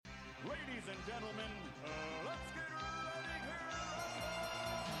and gentlemen, let's get ready here.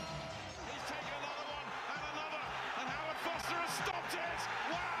 He's taken another one and another, and Howard Foster has stopped it.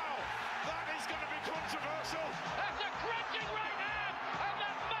 Wow, that is going to be controversial. That's a crunching right hand, and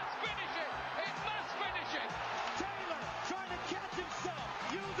that must finish it. It must finish it. Taylor trying to catch himself,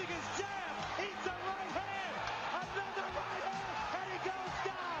 using his jab, eats a right hand, another right hand, and he goes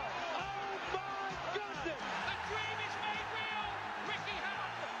down. Oh my goodness! The dream is made real. Ricky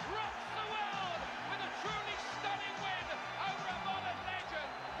Hatton rocks the world with a truly stunning win over a modern legend.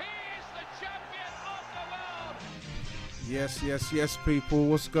 He is the champion of the world. Yes, people.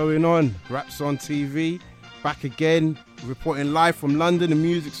 What's going on? Raps on TV. Back again, reporting live from London. The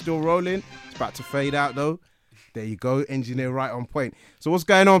music's still rolling. It's about to fade out, though. There you go. Engineer right on point. So what's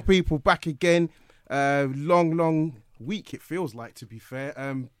going on, people? Back again. Long week, it feels like, to be fair.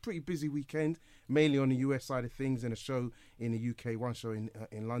 Pretty busy weekend, mainly on the US side of things, and a show in the UK, one show in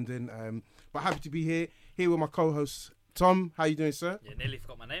London. But happy to be here with my co-host, Tom. How you doing, sir? You nearly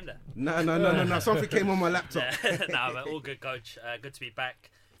forgot my name there. No. Something came on my laptop. No, but all good, coach. Good to be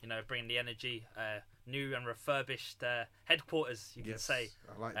back. You know, bringing the energy. New and refurbished headquarters, you can say.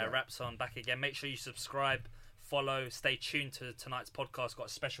 I like that. Raps on back again. Make sure you subscribe, follow, stay tuned to tonight's podcast. Got a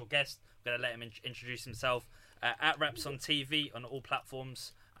special guest. I'm going to let him introduce himself at Raps on TV on all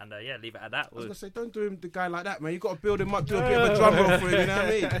platforms. And leave it at that. I was going to say, don't do him the guy like that, man. You got to build him up, do a bit of a drum roll for him, you know what I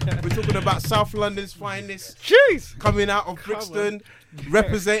mean? We're talking about South London's finest. Jeez! Coming out of Brixton,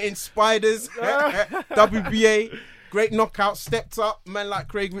 representing Spiders, WBA. Great knockout, stepped up. Man like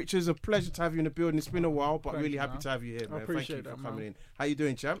Craig Richards, a pleasure to have you in the building. It's been a while, but Thank really you, happy man. to have you here, man. I appreciate Thank you for that, coming man. in. How you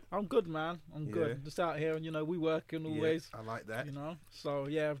doing, champ? I'm good, man. I'm good. Just out here, and we working always. Yeah, I like that. So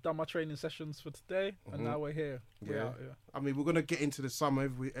I've done my training sessions for today, and now we're here. We're out here. I mean, we're gonna get into the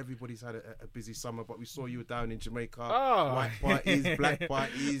summer. Everybody's had a busy summer, but we saw you were down in Jamaica. Oh. White parties, black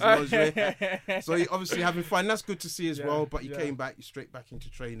parties, lingerie. So you're obviously having fun. That's good to see as well. But you came back, you straight back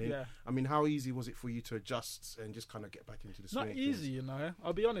into training. Yeah. I mean, how easy was it for you to adjust and just kind of get back into the swing? Not of easy, things?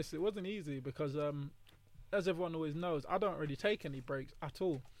 I'll be honest, it wasn't easy because, as everyone always knows, I don't really take any breaks at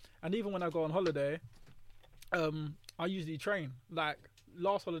all. And even when I go on holiday, I usually train. Like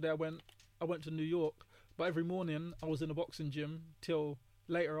last holiday, I went to New York, but every morning I was in a boxing gym till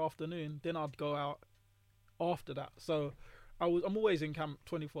later afternoon. Then I'd go out after that. So I'm always in camp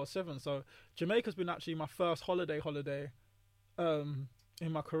 24/7. So Jamaica's been actually my first holiday in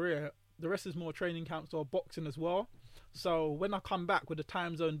my career. The rest is more training camps or boxing as well. So when I come back with the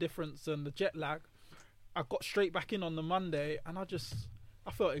time zone difference and the jet lag, I got straight back in on the Monday, and I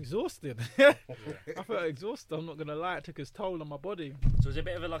felt exhausted. I'm not gonna lie, it took its toll on my body. So it was a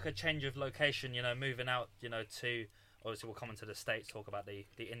bit of a change of location, moving out, to obviously we'll come into the States, talk about the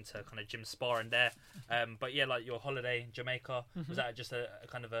inter kind of gym sparring there. But like your holiday in Jamaica, was that just a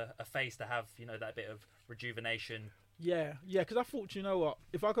kind of a phase to have, that bit of rejuvenation? Yeah, because I thought,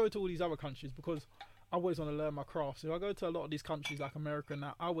 if I go to all these other countries, because I always want to learn my craft. So if I go to a lot of these countries like America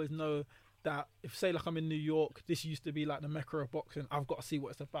now, I always know that if, say, like I'm in New York, this used to be like the mecca of boxing. I've got to see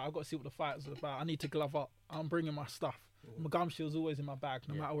what it's about. I've got to see what the fight is about. I need to glove up. I'm bringing my stuff. My gum shield's always in my bag,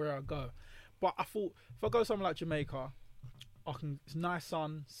 no matter where I go. But I thought, if I go somewhere like Jamaica, it's nice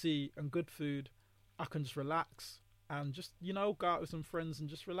sun, sea, and good food. I can just relax and just, go out with some friends and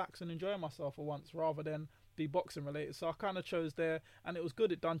just relax and enjoy myself for once, rather than be boxing related. So I kind of chose there, and it was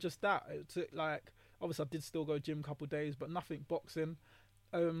good. It done just that. It took obviously I did still go gym a couple of days, but nothing boxing.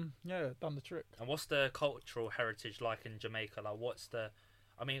 Done the trick. And what's the cultural heritage like in Jamaica?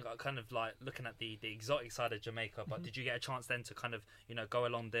 Kind of like looking at the exotic side of Jamaica, but did you get a chance then to kind of, go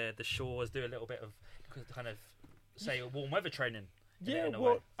along the shores, do a little bit of kind of, say, warm weather training?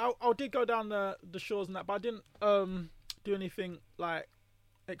 I did go down the shores and that, but I didn't do anything like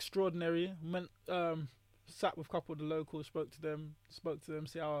extraordinary. Sat with a couple of the locals, spoke to them,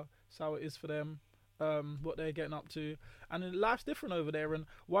 see how it is for them. What they're getting up to, and then life's different over there. And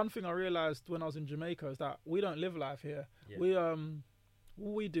one thing I realised when I was in Jamaica is that we don't live life here. We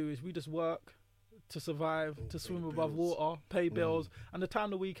what we do is we just work to survive, to swim above water, pay bills, and the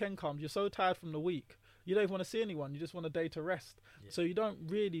time the weekend comes, you're so tired from the week, you don't even want to see anyone. You just want a day to rest. So you don't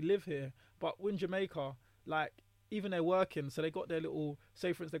really live here. But in Jamaica, even they're working, so they got their little,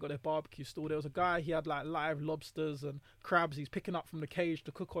 say for instance, they got their barbecue stall. There was a guy, he had live lobsters and crabs he's picking up from the cage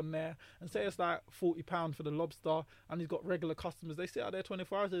to cook on there, and say it's £40 for the lobster, and he's got regular customers. They sit out there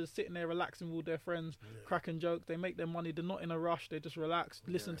 24 hours, they're just sitting there relaxing with their friends, cracking jokes. They make their money, they're not in a rush, they just relax,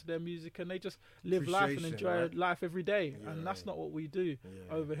 listen to their music, and they just live life and enjoy life every day. And that's not what we do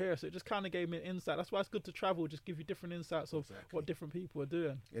over here. So it just kind of gave me an insight. That's why it's good to travel, just give you different insights of what different people are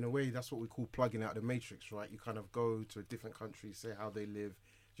doing. In a way, that's what we call plugging out the matrix, right? You kind of go to a different country, say how they live,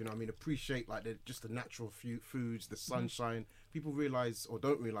 you know what I mean, appreciate like just the natural foods, the sunshine. People realise or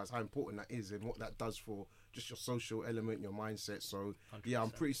don't realise how important that is and what that does for just your social element, your mindset. So 100%. yeah, I'm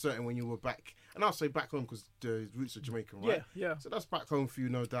pretty certain when you were back, and I'll say back home because the roots are Jamaican, right? Yeah. So that's back home for you,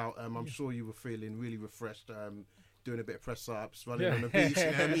 no doubt. I'm sure you were feeling really refreshed. Doing a bit of press ups, running on the beach,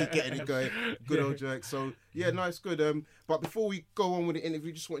 you know, me getting it going, good old jerk. So yeah, no, it's good. But before we go on with the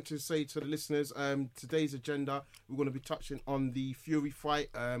interview, just wanted to say to the listeners, today's agenda, we're going to be touching on the Fury fight.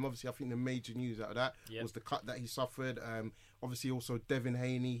 Obviously, I think the major news out of that was the cut that he suffered. Obviously, also Devin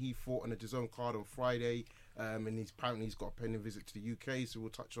Haney, he fought on a DAZN card on Friday, and apparently he's got a pending visit to the UK. So we'll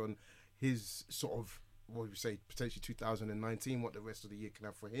touch on his sort of, what would we say, potentially 2019, what the rest of the year can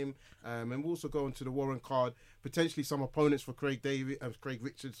have for him. And we'll also go into the Warren card, potentially some opponents for Craig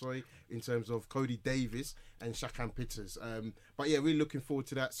Richards, in terms of Cody Davis and Shakan Pitters. But yeah, really looking forward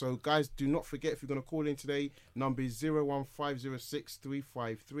to that. So guys, do not forget, if you're going to call in today, number is 01506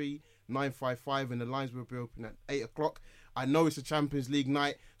 353 955, and the lines will be open at 8 o'clock. I know it's a Champions League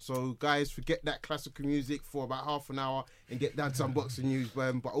night, so guys, forget that classical music for about half an hour and get down to unboxing news.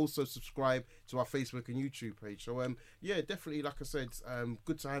 But also subscribe to our Facebook and YouTube page. So yeah, definitely, like I said,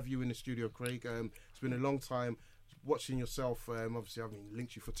 good to have you in the studio, Craig. It's been a long time watching yourself. Obviously, I've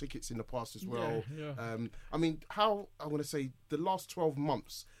linked you for tickets in the past as well. Yeah. I mean, how I want to say the last 12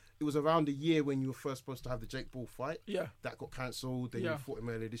 months. It was around a year when you were first supposed to have the Jake Paul fight. Yeah. That got cancelled. Then you fought him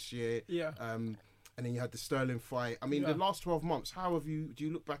earlier this year. Yeah. And then you had the Sterling fight. I mean, the last 12 months, do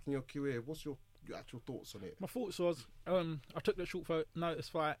you look back in your career? What's your actual thoughts on it? My thoughts was, I took the short notice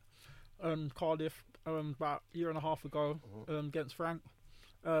fight, Cardiff, about a year and a half ago, against Frank.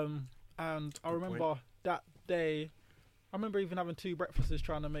 And I remember that day, I remember even having 2 breakfasts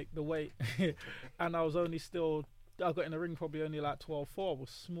trying to make the weight. And I was I got in the ring probably only like 12.4, was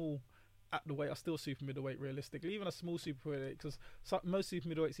small at the weight. I was still super middleweight realistically, even a small super middleweight, because most super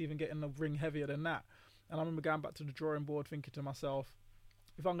middleweights even get in the ring heavier than that. And I remember going back to the drawing board thinking to myself,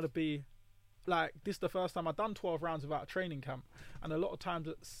 if I'm going to be like, this is the first time I've done 12 rounds without a training camp, and a lot of times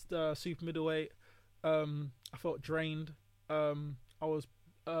at super middleweight, I felt drained. I was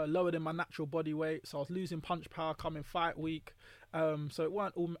lower than my natural body weight, so I was losing punch power coming fight week, so it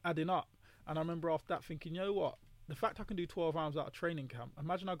weren't all adding up. And I remember after that thinking, you know what, the fact I can do 12 rounds without a training camp,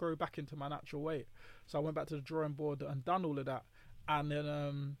 imagine I grow back into my natural weight. So I went back to the drawing board and done all of that. And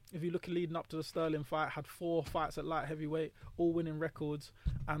then if you look leading up to the Sterling fight, had 4 fights at light heavyweight, all winning records,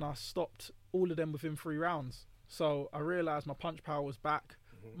 and I stopped all of them within 3 rounds. So I realised my punch power was back,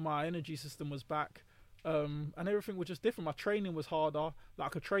 my energy system was back, and everything was just different. My training was harder, like I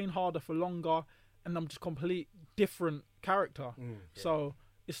could train harder for longer, and I'm just complete different character. So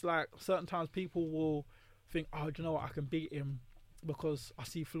it's like certain times people will think, oh, do you know what, I can beat him because I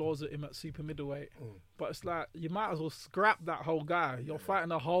see flaws at him at super middleweight. But it's like, you might as well scrap that whole guy. You're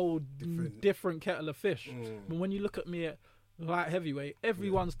fighting a whole different kettle of fish. But when you look at me at light heavyweight,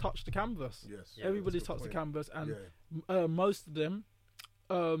 everyone's touched the canvas. Everybody's touched the canvas, and most of them,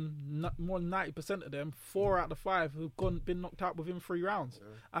 more than 90% of them, 4 out of 5 have been knocked out within 3 rounds.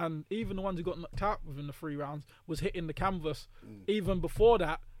 And even the ones who got knocked out within the 3 rounds was hitting the canvas even before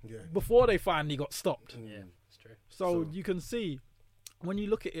that, before they finally got stopped. It's true. So you can see, when you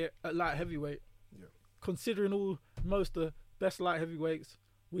look at it at light heavyweight, considering most the best light heavyweights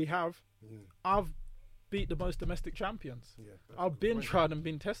we have, I've beat the most domestic champions. I've been tried and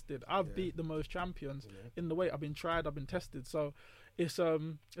been tested. I've beat the most champions in the weight. I've been tried, I've been tested. So it's a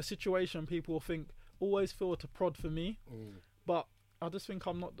situation people think always feel to prod for me, but I just think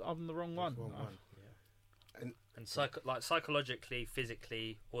I'm the wrong one. And psychologically,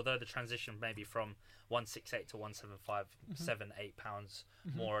 physically, although the transition maybe from 168 to 175, 7-8 pounds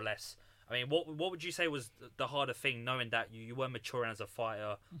more or less. I mean, what would you say was the harder thing, knowing that you were maturing as a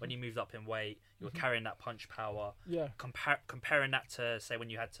fighter when you moved up in weight, you were carrying that punch power, comparing that to, say, when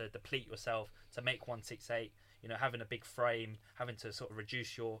you had to deplete yourself to make 168, you know, having a big frame, having to sort of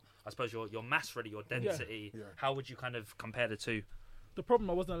reduce your mass, really, your density. How would you kind of compare the two? The problem,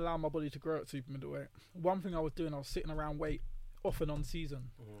 I wasn't allowing my body to grow at super middleweight. One thing I was doing, I was sitting around weight off and on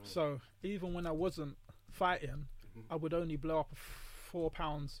season. So even when I wasn't fighting, I would only blow up 4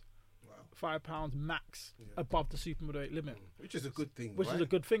 pounds, 5 pounds max above the super middleweight limit. Which is a good thing, Which is a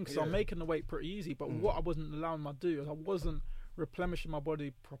good thing, because I'm making the weight pretty easy. But what I wasn't allowing my do is I wasn't replenishing my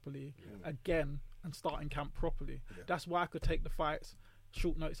body properly again and starting camp properly. That's why I could take the fights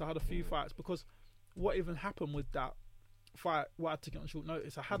short notice. I had a few fights, because what even happened with that fight, I took it on short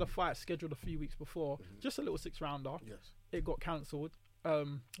notice. I had a fight scheduled a few weeks before, just a little 6-rounder. It got cancelled. I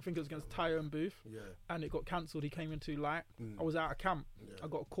think it was against Tyrone Booth, and it got cancelled. He came in too light. I was out of camp. I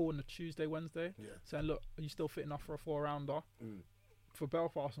got a call on the Tuesday, Wednesday, saying, look, are you still fit enough for a 4-rounder? for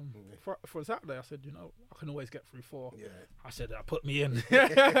Belfast and for Saturday. I said, I can always get through 4. Yeah. I said, put me in.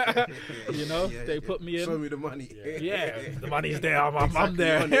 They put me in. Show me the money. Yeah, the money's there. I'm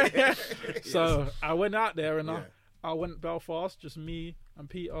there. So I went out there and I went Belfast, just me and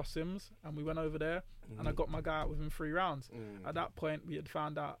Peter Sims, and we went over there and I got my guy out within 3 rounds. At that point, we had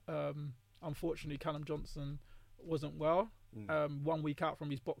found out, unfortunately, Callum Johnson wasn't well. 1 week out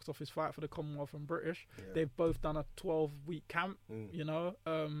from his box office fight for the Commonwealth and British. They've both done a 12-week camp, and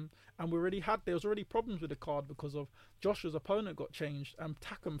there was already problems with the card because of Joshua's opponent got changed and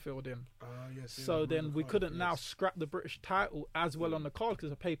Takam filled in. So then we couldn't now scrap the British title as well on the card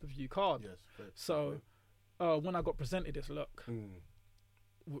because it's a pay-per-view card. So when I got presented this, look,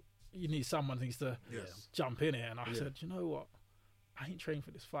 you need someone who needs to jump in here, and I said, you know what, I ain't trained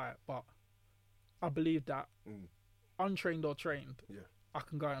for this fight, but I believe that untrained or trained, I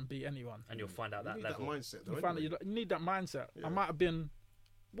can go out and beat anyone. And you'll find out that level. That mindset, though, you need that mindset. I might have been,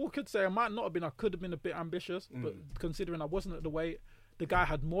 could say I might not have been. I could have been a bit ambitious, but considering I wasn't at the weight, the guy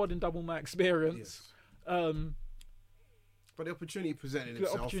had more than double my experience. But the opportunity presented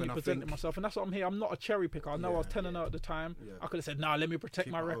itself. Myself, and that's what I'm here. I'm not a cherry picker. I know I was 10-0 at the time. I could have said, let me protect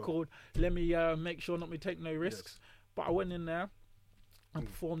my record. Let me make sure not to take no risks. But I went in there and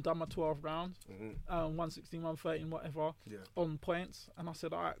performed, done my 12 rounds, 116, 113, whatever, on points. And I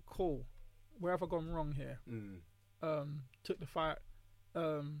said, all right, cool. Where have I gone wrong here? Took the fight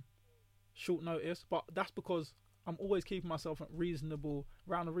short notice, but that's because I'm always keeping myself at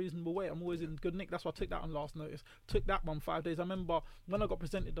around a reasonable weight. I'm always in good nick. That's why I took that on last notice. Took that one 5 days. I remember when I got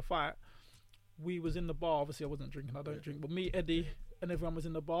presented the fight, we was in the bar. Obviously, I wasn't drinking. I don't drink. But me, Eddie, and everyone was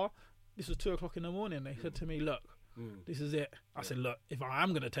in the bar. This was 2 o'clock in the morning. They said to me, look, this is it. I said, look, if I am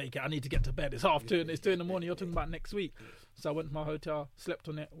going to take it, I need to get to bed. It's 2:30. It's 2 in the morning. You're talking about next week. So I went to my hotel, slept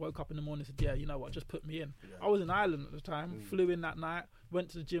on it, woke up in the morning, said, you know what, just put me in. I was in Ireland at the time, flew in that night, went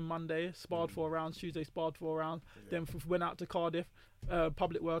to the gym Monday, sparred 4 rounds, Tuesday sparred 4 rounds, then went out to Cardiff,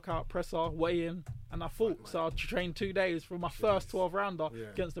 public workout, presser, weigh-in, and I fought. So I trained 2 days for my first 12-rounder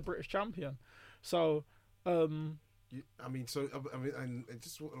against the British champion. So... and I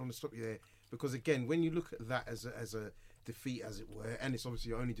just want to stop you there, because again, when you look at that as a defeat, as it were, and it's obviously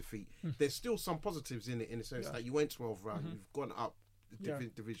your only defeat, there's still some positives in it, in the sense that you went 12 rounds, you've gone up the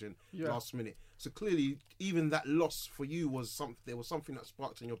division last minute. So clearly, even that loss for you was something. There was something that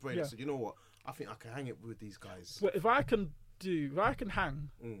sparked in your brain. I said, you know what, I think I can hang it with these guys. Well, if I can hang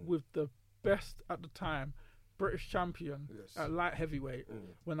with the best at the time, British champion at light heavyweight,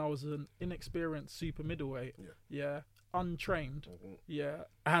 when I was an inexperienced super middleweight, untrained,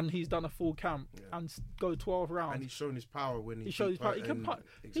 and he's done a full camp and go 12 rounds, and he's shown his power when he showed his power. He can punch.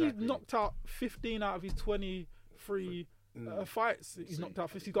 He's knocked out 15 out of his 23 fights. He's knocked out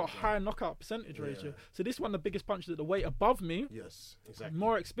 50. He's got a high knockout percentage ratio. So this is one of the biggest punches at the weight above me. Yes, exactly.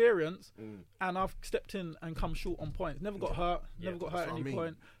 More experience, and I've stepped in and come short on points. Never got hurt. Never got hurt at any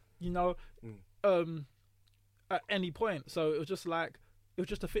point. At any point. So it was just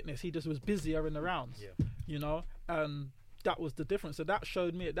a fitness. He just was busier in the rounds. And that was the difference. So that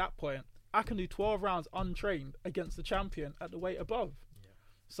showed me at that point, I can do 12 rounds untrained against the champion at the weight above.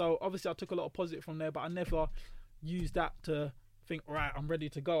 So obviously I took a lot of positive from there, but I never used that to think, right, I'm ready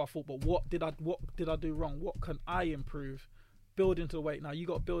to go. I thought, but what did I do wrong? What can I improve? Build into the weight. Now you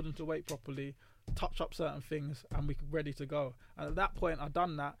got to build into the weight properly, touch up certain things, and we're ready to go. And at that point, I'd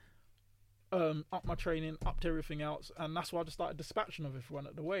done that. Up my training, upped everything else, and that's why I just started dispatching of everyone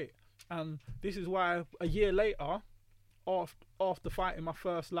at the weight. And this is why a year later, after fighting my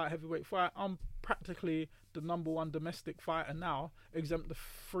first light heavyweight fight, I'm practically the #1 domestic fighter now, exempt the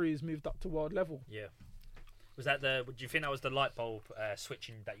freeze moved up to world level. Was that do you think that was the light bulb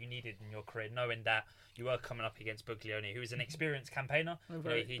switching that you needed in your career, knowing that you were coming up against Buglioni, who is an experienced campaigner?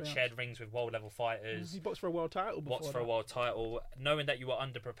 He shared rings with world level fighters. He boxed for a world title before. A world title, knowing that you were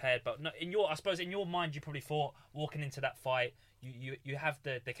underprepared, but I suppose in your mind you probably thought, walking into that fight, you have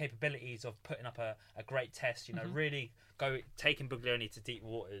the capabilities of putting up a great test, really taking Buglioni to deep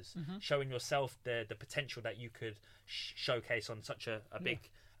waters, showing yourself the potential that you could showcase on such a big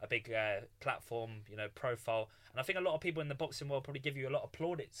platform, profile. And I think a lot of people in the boxing world probably give you a lot of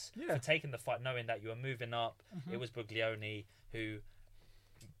plaudits for taking the fight, knowing that you were moving up. It was Buglioni, who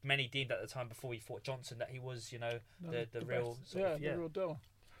many deemed at the time before he fought Johnson that he was, the real the real deal.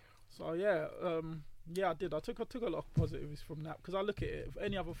 So I did. I took a lot of positives from that, because I look at it, if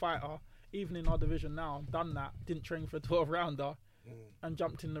any other fighter, even in our division now, done that, didn't train for a 12-rounder and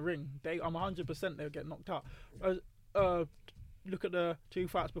jumped in the ring, I'm 100% they'll get knocked out. Look at the 2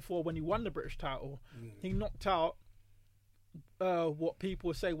 fights before when he won the British title. He knocked out what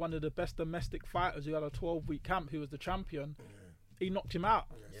people say one of the best domestic fighters who had a 12-week camp, who was the champion, he knocked him out.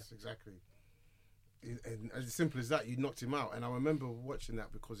 Yes, exactly. And as simple as that, you knocked him out. And I remember watching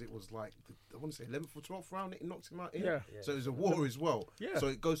that because it was like, I want to say 11th or 12th round, it knocked him out in. Yeah. So it was a war as well. Yeah. So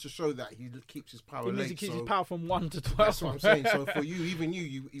it goes to show that he keeps his power It means late. he keeps so his power from 1 to 12. that's what I'm saying. So for you, even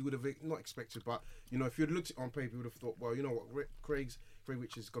you would have not expected. But, you know, if you'd looked at it on paper, you would have thought, well, you know what, Craig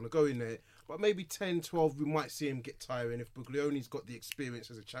Rich is going to go in there. But maybe 10, 12, we might see him get tiring. If Buglioni's got the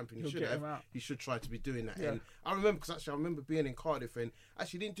experience as a champion, he should try to be doing that. Yeah. And I remember, because actually I remember being in Cardiff and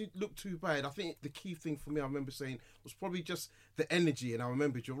actually didn't look too bad. I think the key thing for me, I remember saying, was probably just the energy. And I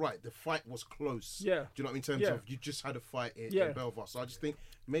remembered, you're right, the fight was close. Yeah. Do you know what I mean? In terms of you just had a fight in Belfast. So I just think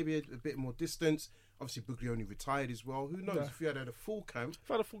maybe a bit more distance. Obviously, Buglioni retired as well. Who knows? If you had a full camp.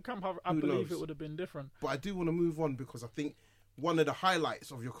 If I had a full camp, I believe it would have been different. But I do want to move on because I think one of the highlights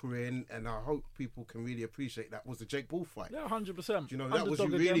of your career, and I hope people can really appreciate that, was the Jake Paul fight. Yeah, 100%. You know, that was you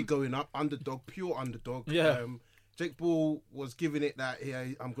really going up, underdog, pure underdog. Yeah. Jake Paul was giving it that,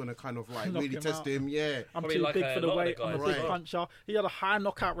 I'm going to kind of like really test him. Yeah. I'm Probably too like big a for the lot of weight. the I'm a guys. big Right. puncher. He had a high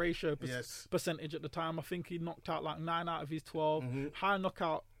knockout ratio Yes. percentage at the time. I think he knocked out like 9 out of his 12. High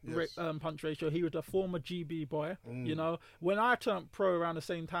knockout Yes. punch ratio. He was a former GB boy. You know, when I turned pro around the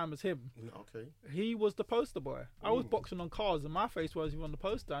same time as him, Okay. he was the poster boy. I was boxing on cards, and my face was on the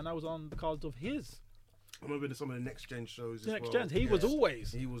poster, and I was on the cards of his. I remember some of the Next Gen shows. The as next well. gen. He was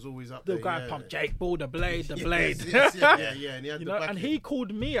always He was always up the there. guy yeah. pumped Jake Paul, the blade, the blade. Yes, yeah. And he had You the know, back and end. he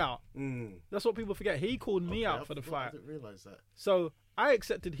called me out. Mm. That's what people forget. He called me out for the I fight. didn't realise that. So I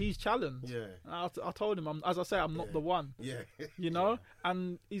accepted his challenge. Yeah. I told him, as I say, I'm not the one. Yeah. You know,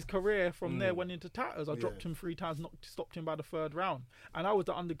 and his career from there went into tatters. I dropped him 3 times, stopped him by the 3rd round, and I was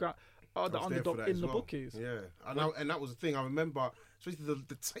the underdog that in as the well. bookies. Yeah, and that was the thing. I remember, especially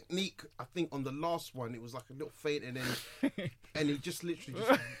the technique. I think on the last one, it was like a little feint, and then and he just literally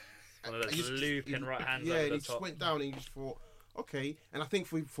just One of those looping right hands yeah, over and the he just top. went down, and you just thought, okay. And I think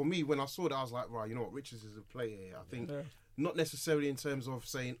for me, when I saw that, I was like, right, you know what, Richards is a player here. I think not necessarily in terms of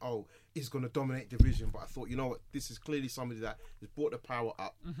saying, oh, he's going to dominate division, but I thought, you know what, this is clearly somebody that has brought the power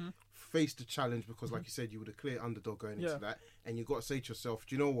up, faced the challenge, because like you said, you were the clear underdog going into that, and you got to say to yourself,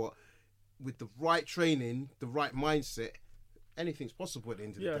 do you know what, with the right training, the right mindset, anything's possible at the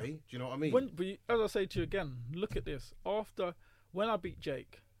end of the day. Do you know what I mean? As I say to you again, look at this. When I beat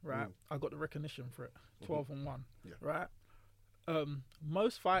Jake, right, I got the recognition for it, 12-1, right?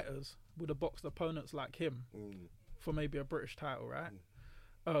 Most fighters would have boxed opponents like him for maybe a British title, right?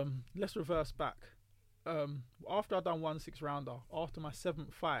 Let's reverse back. After I'd done 1 6-rounder, after my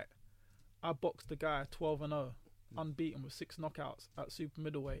 7th fight, I boxed the guy 12-0, unbeaten with 6 knockouts at super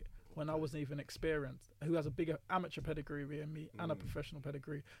middleweight when I wasn't even experienced, who has a bigger amateur pedigree than me and a professional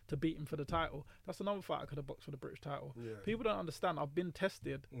pedigree, to beat him for the title. That's another fight I could have boxed for the British title. People don't understand. I've been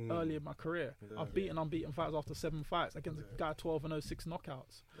tested early in my career. I've beaten unbeaten fighters after 7 fights against a guy 12-0, 6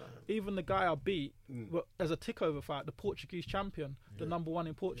 knockouts. Even the guy I beat as a tickover fight, the Portuguese champion, the number 1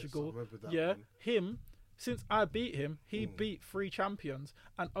 in Portugal. Him. Since I beat him, he beat 3 champions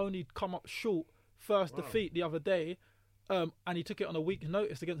and only come up short first defeat the other day. And he took it on a week's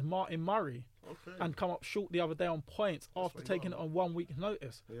notice against Martin Murray and come up short the other day on points after taking it on 1 week's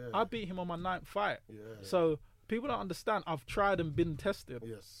notice. I beat him on my 9th fight. So people don't understand. I've tried and been tested.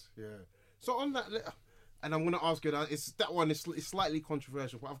 So on that, and I'm going to ask you, that one is slightly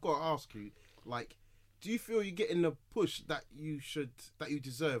controversial, but I've got to ask you, like, do you feel you're getting the push that you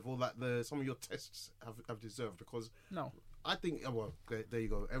deserve, or that some of your tests have deserved? Because no, I think, well, there you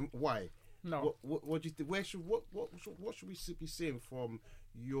go. And why? No. What do you think? What should we be seeing from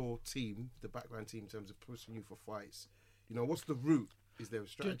your team, the background team, in terms of pushing you for fights? You know, what's the route? Is there a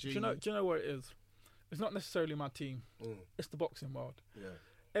strategy? Do you know what it is? It's not necessarily my team. It's the boxing world.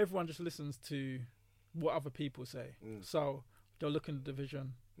 Everyone just listens to what other people say. So they'll look in the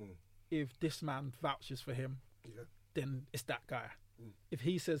division. If this man vouches for him, then it's that guy. If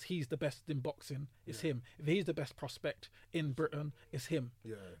he says he's the best in boxing, it's him. If he's the best prospect in Britain, it's him.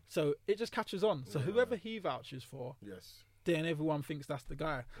 So it just catches on. So whoever he vouches for, then everyone thinks that's the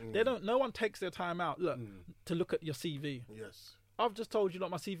guy. No one takes their time out to look at your CV. I've just told you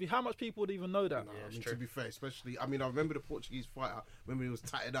not my CV. How much people would even know that? No, I mean, to be fair, especially, I mean, I remember the Portuguese fighter. I remember he was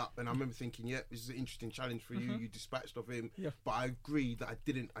tatted up, and I remember thinking, yeah, this is an interesting challenge for you. You dispatched of him, but I agree that I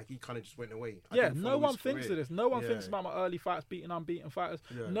didn't. He kind of just went away. No one thinks of this. No one thinks about my early fights, beating unbeaten fighters.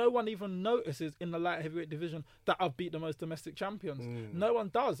 No one even notices in the light heavyweight division that I've beat the most domestic champions. No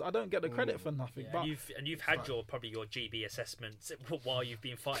one does. I don't get the credit for nothing. But you've had probably your GB assessments while you've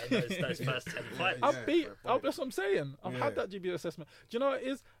been fighting those first 10 fights. That's what I'm saying. I've had that GB assessment. Do you know what it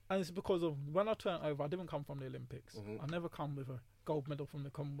is? And it's because of when I turned over, I didn't come from the Olympics. I never come with a gold medal from the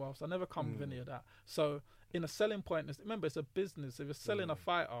Commonwealth. I never come with any of that. So in a selling point, remember, it's a business. If you're selling a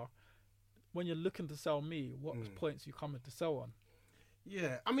fighter, when you're looking to sell me, what points you coming to sell on?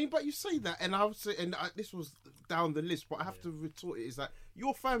 Yeah, I mean, but you say that, and I would say, and this was down the list, but I have to retort it, is that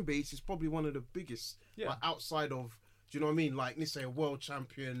your fan base is probably one of the biggest, like, outside of, do you know what I mean? Like, let's say a world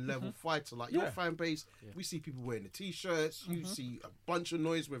champion level fighter, like your fan base, we see people wearing the t-shirts, you see a bunch of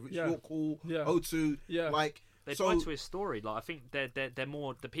noise, whether it's York Hall, O2, like. They buy to his story. Like, I think they're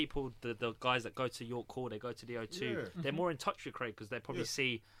more the people, the guys that go to York Hall, they go to the O2. They're more in touch with Craig because they probably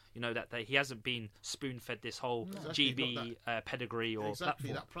see, you know, that he hasn't been spoon fed this whole GB pedigree or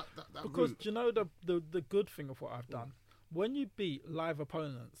platform. That because route. do you know the good thing of what I've done? When you beat live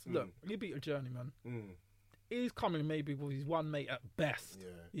opponents, look, you beat a journeyman. He's coming maybe with his one mate at best.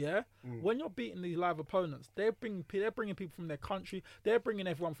 When you're beating these live opponents, they're bringing people from their country. They're bringing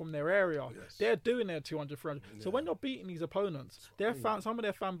everyone from their area. They're doing their 200, 300. So when you're beating these opponents, some of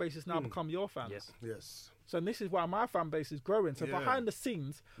their fan bases now become your fans. So this is why my fan base is growing. So behind the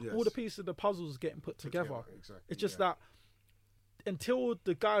scenes, all the pieces of the puzzles are getting put together. It's just that until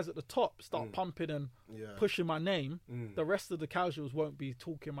the guys at the top start pumping and pushing my name, the rest of the casuals won't be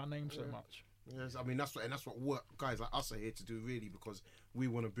talking my name so much. Yes, I mean that's what guys like us are here to do, really, because we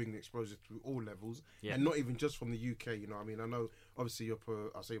want to bring the exposure to all levels, and not even just from the UK. You know, I mean, I know obviously your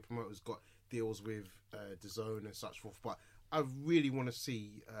promoter's got deals with DAZN and such forth, but I really want to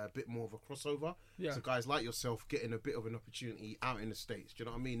see a bit more of a crossover. So guys like yourself getting a bit of an opportunity out in the States. Do you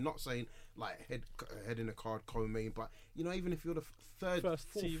know what I mean? Not saying like head in the card, co-main, but you know, even if you're the fourth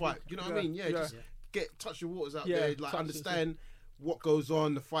fight, you know what I mean? Just touch your waters out there, like understand what goes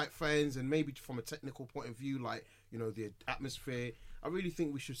on, the fight fans, and maybe from a technical point of view, like, you know, the atmosphere. I really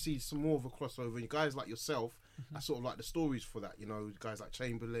think we should see some more of a crossover. And guys like yourself, I sort of like the stories for that. You know, guys like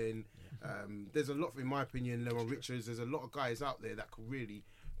Chamberlain. There's a lot, in my opinion, Lemon Richards. There's a lot of guys out there that could really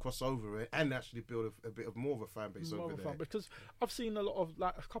cross over it and actually build a bit of more of a fan base over there. Because I've seen a lot of,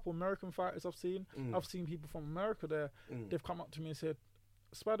 like, a couple of American fighters. I've seen people from America there. They've come up to me and said,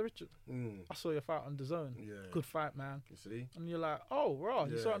 Spider Richard, I saw your fight on DAZN. Good fight, man. You see? And you're like, oh, right,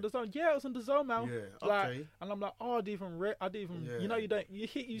 you saw it on DAZN? Yeah, it was on DAZN, man. Like, okay. And I'm like, oh, I didn't even you know,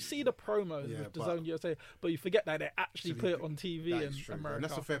 you see the promos with DAZN USA, but you forget that they actually put it on TV in America. And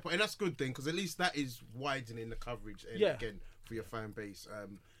that's a fair point. And that's a good thing, because at least that is widening the coverage again for your fan base.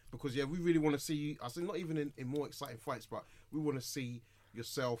 Because we really want to see, I say not even in more exciting fights, but we want to see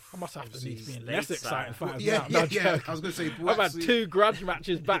yourself. I must have to need to be in less exciting fights. I was going to say, I've had 2 grudge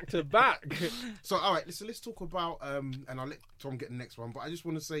matches back to back. So, all right, let's talk about, and I'll let Tom get the next one, but I just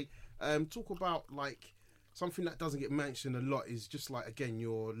want to say, talk about, like, something that doesn't get mentioned a lot is just, like, again,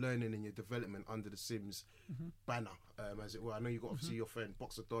 your learning and your development under the Sims banner, as it were. I know you've got obviously your friend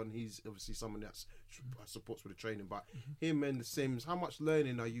Boxer Don. He's obviously someone that supports with the training, but him and the Sims, how much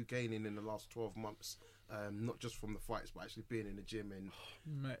learning are you gaining in the last 12 months? Not just from the fights, but actually being in the gym and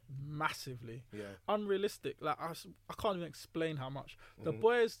massively, unrealistic. Like I can't even explain how much the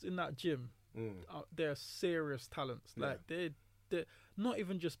boys in that gym. They're serious talents. Like they're not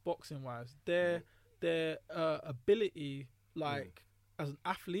even just boxing wise. Their ability, like as an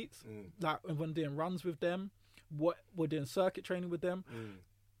athlete, like when doing runs with them, what we're doing circuit training with them,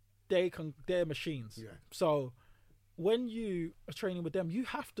 they're machines. So when you are training with them, you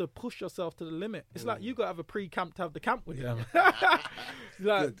have to push yourself to the limit. It's like you got to have a pre-camp to have the camp with them.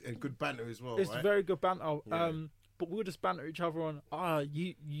 Like, good banter as well. It's very good banter. But we'll just banter each other on,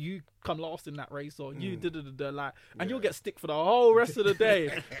 you come last in that race, or you like, and you'll get stick for the whole rest of the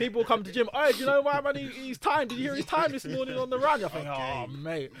day. People come to gym, do you know why, man? He's timed. Did you hear his time this morning on the run? I think, oh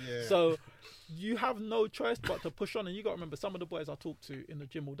mate. So you have no choice but to push on. And you got to remember, some of the boys I talked to in the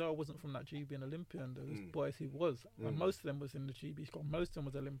gym, although I wasn't from that GB and Olympian, there was boys who was. And most of them was in the GB squad. Most of them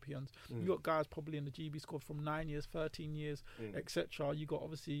was Olympians. You got guys probably in the GB squad from 9 years, 13 years, etc. You got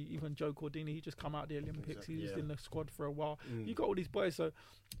obviously even Joe Cordini, he just come out of the Olympics. He was in the squad for a while. You got all these boys. So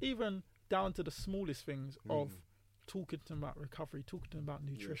even down to the smallest things of talking to them about recovery, talking to them about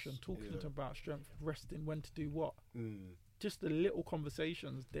nutrition, talking to them about strength, resting, when to do what. Just the little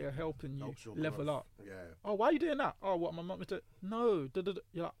conversations, they're helping you level up. Oh, why are you doing that? Oh, what, my mum was doing? No.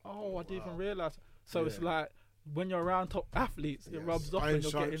 You're like, oh, I didn't even realise. So it's like, when you're around top athletes, it rubs off and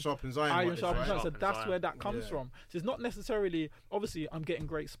you're getting sharpens iron. So that's where that comes from. So it's not necessarily, obviously, I'm getting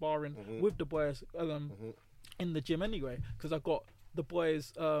great sparring with the boys in the gym anyway, because I've got the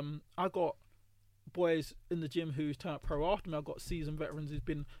boys, I got boys in the gym who turned pro after me. I've got seasoned veterans who's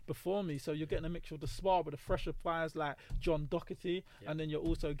been before me, so you're getting a mixture of the spar with the fresher players like John Doherty, and then you're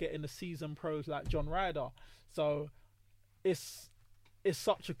also getting the seasoned pros like John Ryder. So it's it's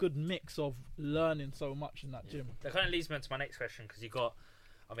such a good mix of learning so much in that gym. That kind of leads me on to my next question, because you got,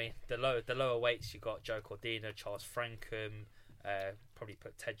 I mean, the lower weights. You got Joe Cordina, Charles Frankham. Probably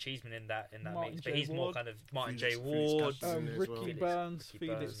put Ted Cheeseman in that Martin mix, J. but he's more Ward. kind of Martin Felix- J. Felix Ward. Cash is in there as Ricky well. Burns, Ricky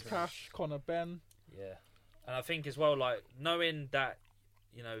Felix Burns. Cash, Connor Ben. Yeah, and I think as well, like knowing that,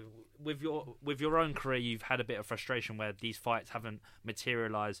 you know, with your own career, you've had a bit of frustration where these fights haven't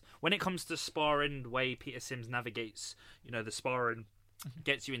materialised. When it comes to sparring, the way Peter Sims navigates, you know, the sparring,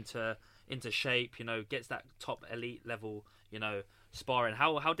 gets you into shape, you know, gets that top elite level, you know, sparring.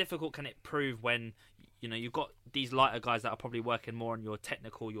 How difficult can it prove when, you know, you've got these lighter guys that are probably working more on your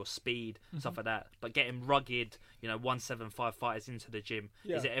technical, your speed, stuff like that, but getting rugged, you know, 175 fighters into the gym.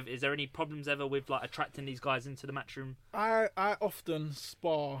 Yeah. Is there any problems ever with like attracting these guys into the matchroom? I often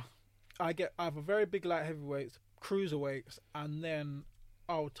spar. I have a very big light heavyweights, cruiserweights, and then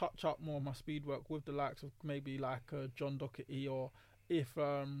I'll touch up more of my speed work with the likes of maybe like John Doherty, or if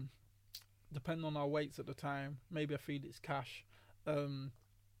depending on our weights at the time, maybe a Felix Cash, and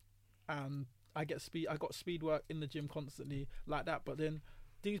I get speed. I got speed work in the gym constantly like that. But then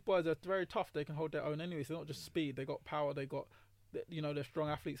these boys are very tough. They can hold their own anyway. So they're not just speed. They got power. They got, you know, they're strong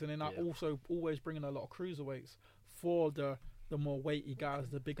athletes. And then I also always bring in a lot of cruiserweights for the more weighty guys,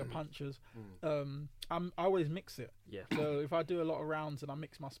 the bigger punchers. I always mix it. Yeah. So if I do a lot of rounds and I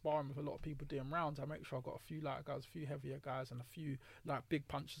mix my sparring with a lot of people doing rounds, I make sure I've got a few light guys, a few heavier guys, and a few like big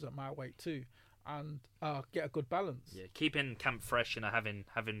punchers at my weight too, and get a good balance. Yeah, keeping camp fresh, you know,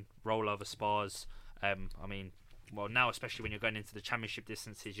 having rollover spars. I mean, well, now especially when you're going into the championship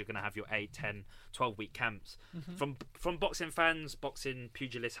distances, you're going to have your 8, 10, 12-week camps. From boxing fans, boxing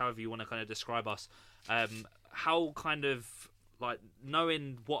pugilists, however you want to kind of describe us, how kind of like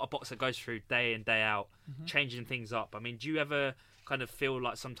knowing what a boxer goes through day in, day out, changing things up. I mean, do you ever kind of feel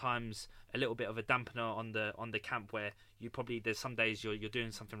like sometimes a little bit of a dampener on the camp where you probably, there's some days you're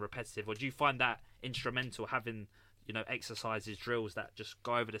doing something repetitive, or do you find that instrumental having, you know, exercises, drills that just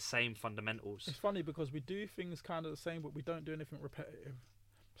go over the same fundamentals? It's funny because we do things kind of the same, but we don't do anything repetitive.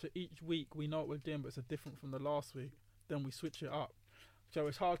 So each week we know what we're doing, but it's different from the last week. Then we switch it up. So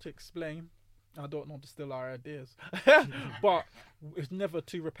it's hard to explain. I don't want to steal our ideas, but it's never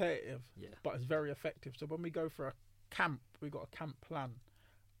too repetitive. Yeah. But it's very effective. So when we go for a camp, we got a camp plan,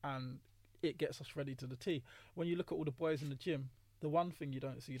 and it gets us ready to the T. When you look at all the boys in the gym, the one thing you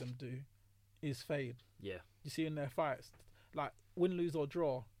don't see them do is fade. Yeah. You see in their fights, like win, lose or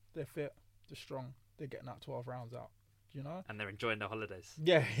draw, they're fit, they're strong, they're getting that 12 rounds out. You know? And they're enjoying their holidays.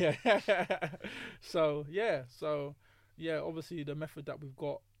 Yeah. So obviously the method that we've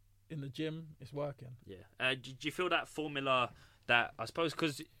got in the gym is working. Yeah. Do you feel that formula that, I suppose,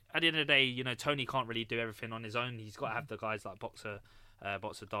 because at the end of the day, you know, Tony can't really do everything on his own. He's got to have the guys like Boxer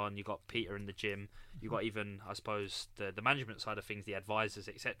Don. You got Peter in the gym. You got even, I suppose, the management side of things, the advisors,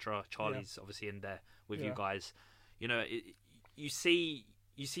 etc. Charlie's obviously in there with you guys. You know, you see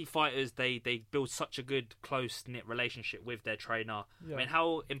fighters, they build such a good close knit relationship with their trainer. I mean,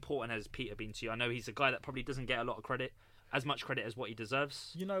 how important has Peter been to you? I know he's a guy that probably doesn't get a lot of credit, as much credit as what he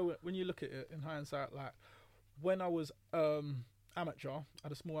deserves. You know, when you look at it in hindsight, like when I was amateur, I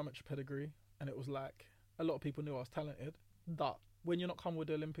had a small amateur pedigree, and it was like a lot of people knew I was talented. But when you're not coming with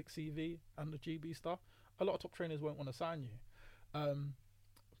the Olympic CV and the GB stuff, a lot of top trainers won't want to sign you.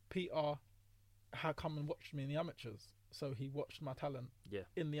 Peter had come and watched me in the amateurs, so he watched my talent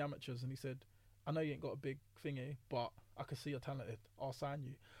in the amateurs, and he said, "I know you ain't got a big thingy, but I can see you're talented. I'll sign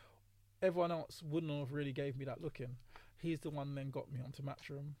you." Everyone else wouldn't have really gave me that look in. He's the one then got me onto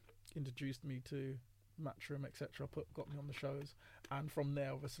Matchroom, introduced me to Matchroom, etc. Got me on the shows, and from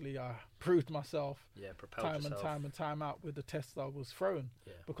there, obviously, I proved myself. Propelled yourself. And time out with the tests I was throwing.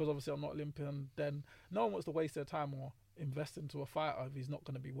 Because obviously I'm not Olympian. Then no one wants to waste their time or invest into a fighter if he's not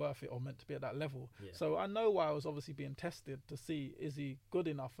going to be worth it or meant to be at that level. So I know why I was obviously being tested to see is he good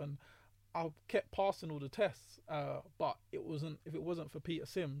enough, and I kept passing all the tests, but it wasn't. If it wasn't for Peter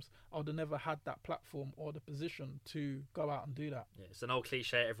Sims, I would have never had that platform or the position to go out and do that. Yeah, it's an old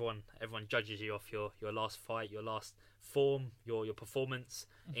cliche. Everyone judges you off your last fight, your last form, your performance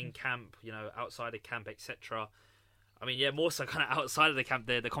in camp, you know, outside of camp, etc. I mean, more so kind of outside of the camp.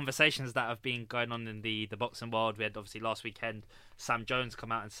 The conversations that have been going on in the boxing world. We had obviously last weekend Sam Jones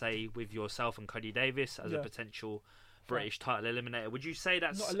come out and say with yourself and Cody Davis as a potential British title eliminator. Would you say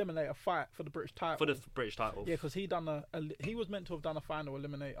that's not eliminator, fight for the British title? For the British title. Yeah, because he was meant to have done a final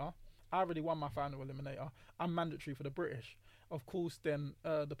eliminator. I already won my final eliminator. I'm mandatory for the British. Of course, then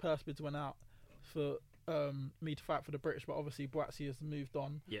the purse bids went out for me to fight for the British, but obviously Boatsy has moved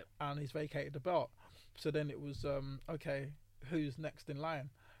on and he's vacated the belt. So then it was okay, who's next in line?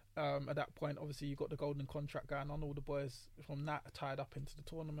 At that point, obviously, you got the golden contract going on. All the boys from that are tied up into the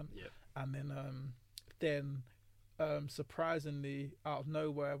tournament. Yep. And then surprisingly, out of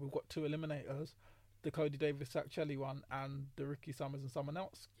nowhere, we've got 2 eliminators, the Cody Davis Saccelli one and the Ricky Summers and someone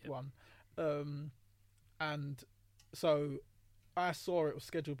else one. And so I saw it was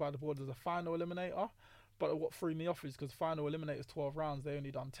scheduled by the board as a final eliminator, but what threw me off is because final eliminator is 12 rounds, they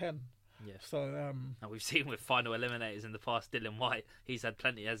only done 10. Yeah. So and we've seen with final eliminators in the past, Dylan White, he's had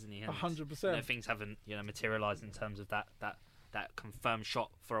plenty, hasn't he? 100%. Things haven't materialised in terms of that confirmed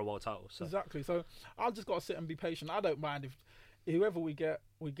shot for a world title. So. Exactly. So I've just got to sit and be patient. I don't mind if whoever we get.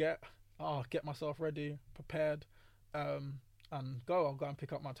 I'll get myself ready, prepared, and go. I'll go and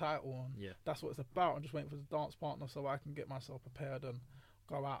pick up my title. And that's what it's about. I'm just waiting for the dance partner so I can get myself prepared and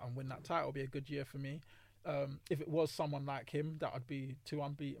go out and win that title. It'll be a good year for me. If it was someone like him, that would be 2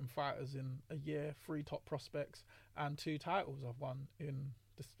 unbeaten fighters in a year, 3 top prospects, and 2 titles I've won in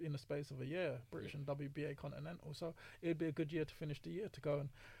the space of a year, British and WBA Continental. So it'd be a good year to finish the year, to go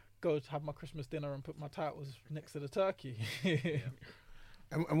to have my Christmas dinner and put my titles next to the turkey.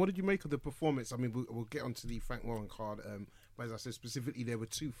 And what did you make of the performance? I mean, we'll get onto the Frank Warren card, but as I said, specifically, there were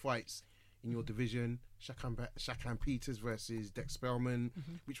 2 fights in your division, Shakan Peters versus Dex Spellman,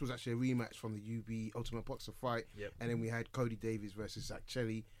 which was actually a rematch from the UB Ultimate Boxer fight. Yep. And then we had Cody Davis versus Zach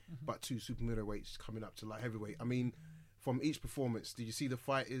Chelly, but 2 super middleweights coming up to light heavyweight. I mean, from each performance, did you see the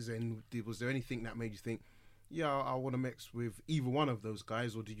fighters, and was there anything that made you think, yeah, I want to mix with either one of those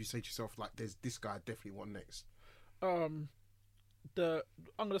guys, or did you say to yourself, like, there's this guy I definitely want next? I'm going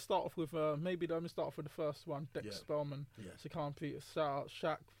to start off with let me start off with the first one, Dex Spellman. Shakan Peters, shout out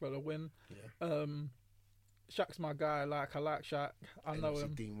Shaq for the win. Shaq's my guy. I like Shaq. I know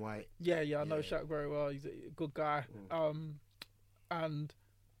him. Dean White. I know Shaq very well. He's a good guy. And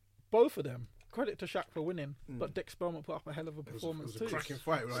both of them, credit to Shaq for winning, but Dex Spellman put up a hell of a performance too. It was a cracking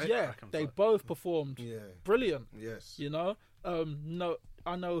fight, right? Yeah, they both performed brilliant. Yes. No,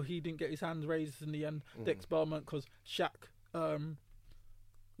 I know he didn't get his hands raised in the end, Dex Spellman, because Shaq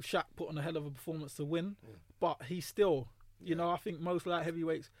put on a hell of a performance to win, but he still, I think most light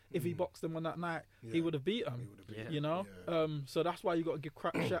heavyweights, if he boxed them on that night, he would have beat them. So that's why you got to give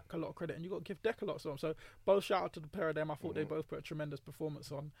Shaq a lot of credit, and you got to give Deck a lot of credit. So both shout out to the pair of them. I thought they both put a tremendous performance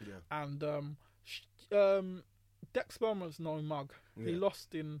on. And Dex Spellman's no mug. He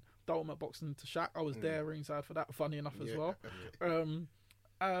lost in the Ultimate Boxing to Shaq. I was there ringside for that, funny enough as well.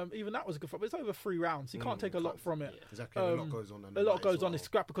 Even that was a good fight, but it's over 3 rounds. You can't take a lot from it. Exactly. A lot goes on. A lot goes on. It's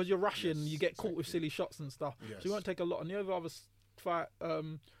scrap because you're rushing. You get caught with silly shots and stuff. Yes. So you won't take a lot. And the other fight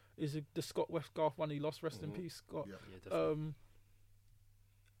is the Scott Westgarth one. He lost. Rest in peace, Scott.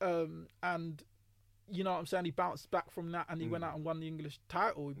 And you know what I'm saying? He bounced back from that, and he went out and won the English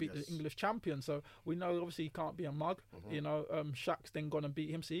title. He beat the English champion. So we know obviously he can't be a mug. Shaq's then gone and beat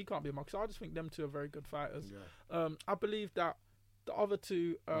him, so he can't be a mug. So I just think them 2 are very good fighters. I believe that the other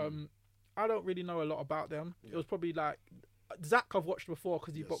 2, I don't really know a lot about them. It was probably like Zach I've watched before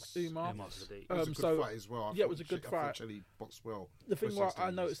because he boxed Umar. It was a good fight as well. It was a good fight. Actually boxed well. The thing what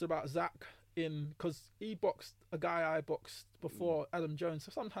I noticed about Zach because he boxed a guy I boxed before, Adam Jones.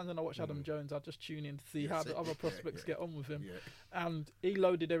 So sometimes when I watch Adam Jones, I just tune in to see how the other prospects get on with him. And he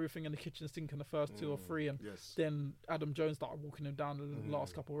loaded everything in the kitchen sink in the first 2 or 3, and then Adam Jones started walking him down the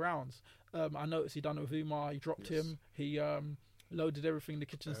last couple of rounds. I noticed he done it with Umar. He dropped him. He loaded everything in the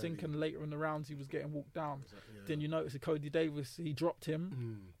kitchen sink, and later in the rounds he was getting walked down. Then you notice that Cody Davis, he dropped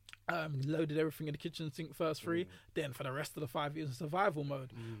him. Loaded everything in the kitchen sink first 3. Then for the rest of the 5 years in survival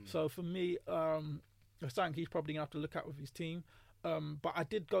mode. So for me, it's something he's probably gonna have to look at with his team. But I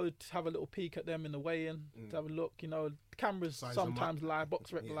did go to have a little peek at them in the weigh-in to have a look. The cameras sometimes lie,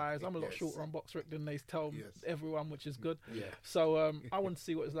 BoxRec lies. I'm a lot shorter on BoxRec than they tell everyone, which is good. So I want to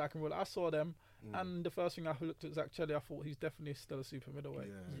see what it's like in real life. I saw them. And the first thing I looked at Zach Chelly, I thought he's definitely still a super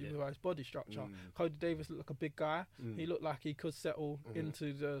middleweight. With his body structure. Cody Davis looked like a big guy. He looked like he could settle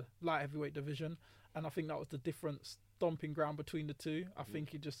into the light heavyweight division, and I think that was the difference, stomping ground between the 2. I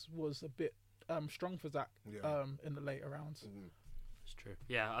think he just was a bit strong for Zach in the later rounds. It's true.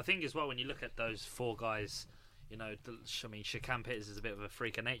 Yeah, I think as well when you look at those 4 guys. Shakan Peters is a bit of a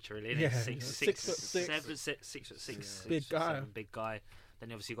freak of nature, really. Isn't it? 6'6", big guy. Big guy.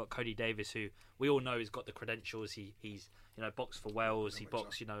 Then obviously you've got Cody Davis, who we all know has got the credentials. He's boxed for Wales. He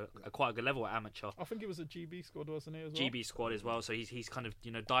boxed at quite a good level at amateur. I think it was a GB squad, wasn't he? As well? GB squad as well. So he's kind of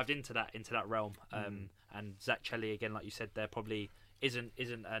dived into that realm. And Zach Chelly again, like you said, there probably isn't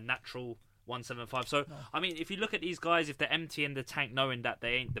a natural 175. So I mean, if you look at these guys, if they're emptying the tank, knowing that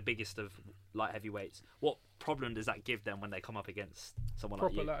they ain't the biggest of light heavyweights, what problem does that give them when they come up against someone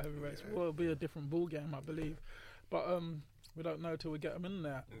proper like you? Light heavyweights? Well, it'll be a different ball game, I believe. But We don't know till we get them in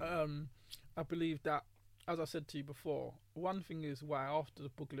there. I believe that, as I said to you before, one thing is why after the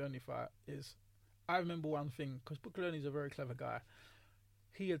Buglioni fight is, I remember one thing, because Buglioni's a very clever guy.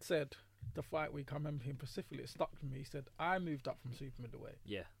 He had said, the fight week, I remember him specifically, it stuck to me. He said, I moved up from super middleweight.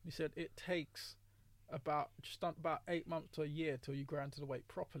 Yeah. He said, it takes about 8 months to a year till you grow into the weight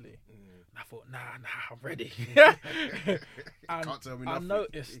properly. And I thought, nah, I'm ready. And Can't tell me I nothing.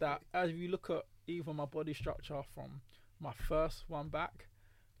 noticed that as you look at even my body structure from my first one back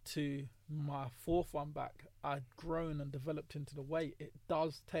to my fourth one back, I'd grown and developed into the weight. It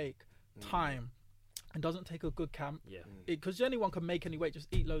does take time. It doesn't take a good camp. Yeah. Because anyone can make any weight, just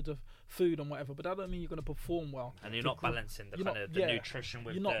eat loads of food and whatever, but that don't mean you're going to perform well. And you're not balancing the nutrition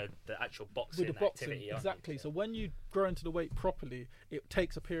with the actual boxing, with the boxing activity. Exactly. So when you grow into the weight properly, it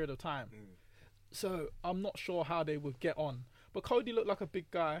takes a period of time. So I'm not sure how they would get on. But Cody looked like a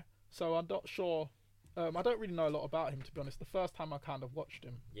big guy, so I'm not sure. I don't really know a lot about him, to be honest. The first time I kind of watched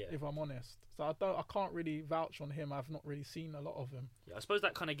him, if I'm honest. So I can't really vouch on him. I've not really seen a lot of him. Yeah, I suppose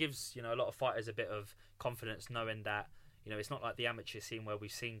that kind of gives a lot of fighters a bit of confidence, knowing that it's not like the amateur scene where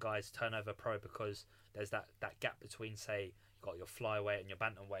we've seen guys turn over pro because there's that gap between, say, you've got your flyweight and your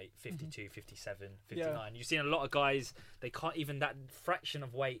bantamweight, 52, 57, 59. Yeah. You've seen a lot of guys, they can't even that fraction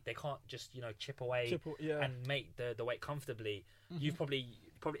of weight, they can't just chip away and make the weight comfortably. You've probably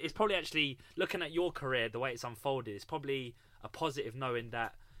it's probably actually, looking at your career, the way it's unfolded, it's probably a positive knowing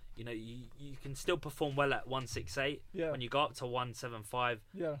that you can still perform well at 168 when you go up to 175.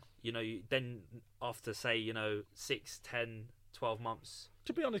 Then after, say, 6, 10, 12 months.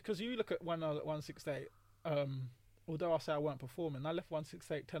 To be honest, because you look at when I was at 168, although I say I weren't performing, I left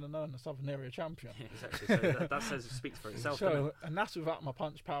 168 10-0 and the Southern Area champion. Yeah, exactly. So that says, speaks for itself. So, and that's without my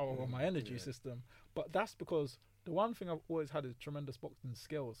punch power or my energy system. But that's because the one thing I've always had is tremendous boxing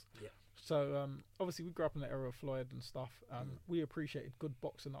skills. Yeah. So obviously we grew up in the era of Floyd and stuff, and we appreciated good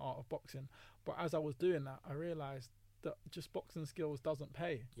boxing, the art of boxing. But as I was doing that, I realised that just boxing skills doesn't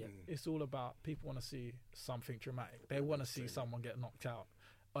pay. Yeah. It's all about, people want to see something dramatic. They want to see someone get knocked out.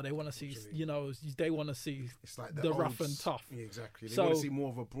 Or they want to see, they want to see it's like the rough and tough. Yeah, exactly. They want to see more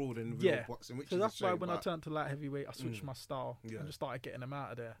of a broad and real boxing. Which so is that's why when I turned to light heavyweight, I switched my style and just started getting them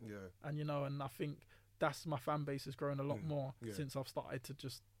out of there. Yeah. And and I think that's, my fan base has grown a lot more since I've started to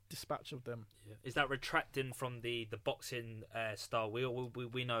just dispatch of them. Yeah. Is that retracting from the boxing style?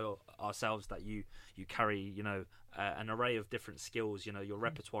 We know ourselves that you carry an array of different skills, your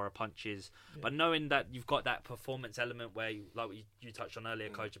repertoire of punches, but knowing that you've got that performance element where you touched on earlier,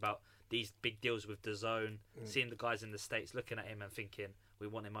 Coach, about these big deals with DAZN, seeing the guys in the States looking at him and thinking, we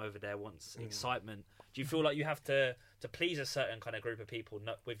want him over there, wants excitement. Do you feel like you have to please a certain kind of group of people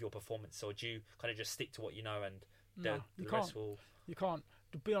with your performance, or do you kind of just stick to what you know and the rest will... You can't.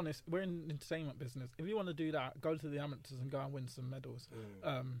 To be honest, we're in the entertainment business. If you want to do that, go to the amateurs and go and win some medals.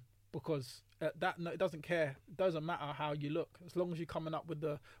 Because it doesn't care. It doesn't matter how you look. As long as you're coming up with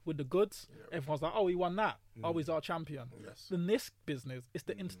the goods, everyone's like, oh, he won that. Oh, he's our champion. Yes. In this business, it's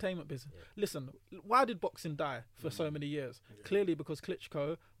the entertainment business. Yeah. Listen, why did boxing die for so many years? Yeah. Clearly because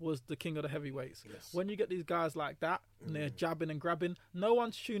Klitschko was the king of the heavyweights. Yes. When you get these guys like that, and they're jabbing and grabbing, no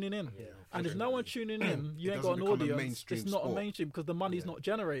one's tuning in. Yeah, and if no one's tuning in, you ain't got an audience. It's not a mainstream because the money's not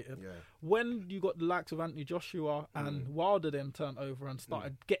generated. Yeah. When you got the likes of Anthony Joshua and Wilder then turned over and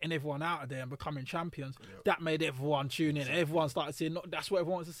started getting everyone out of there and becoming champions, that made everyone tune in. Everyone started seeing, that's what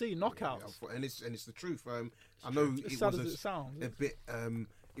everyone wants to see, knockouts. Yeah, and it's the truth. I know it was a bit.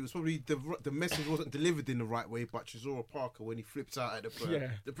 It was probably the message wasn't delivered in the right way. But Chisora Parker, when he flipped out at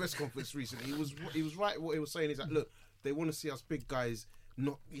the press conference recently, he was right. What he was saying is that, look, they want to see us big guys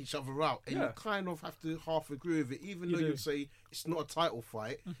knock each other out, and you kind of have to half agree with it. Even though you say it's not a title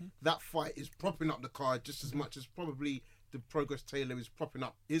fight, that fight is propping up the card just as much as probably the Progress Taylor is propping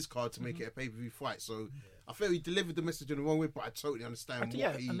up his card to make it a pay-per-view fight. So I feel he delivered the message in the wrong way, but I totally understand and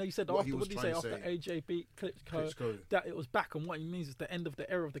then he said after AJ beat Klitschko, that it was back, and what he means is the end of the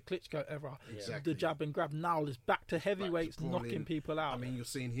era of the Klitschko era. Exactly. The jab and grab now is back to heavyweights, knocking people out. I mean, you're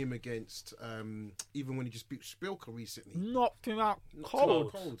seeing him against even when he just beat Spilka recently, knocked him out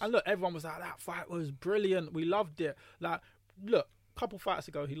cold. And look, everyone was like, that fight was brilliant, we loved it. Like, look, a couple fights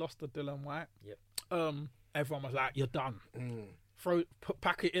ago he lost to Dylan White. Everyone was like, you're done.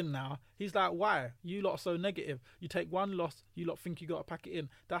 Pack it in now. He's like, why? You lot are so negative. You take one loss, you lot think you got to pack it in.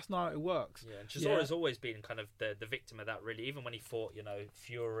 That's not how it works. Yeah, and Chisora's always been kind of the victim of that, really. Even when he fought,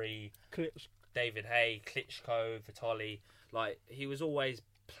 Fury, David Haye, Klitschko, Vitali, like, he was always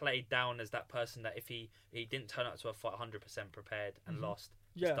played down as that person that if he didn't turn up to a fight 100% prepared and lost,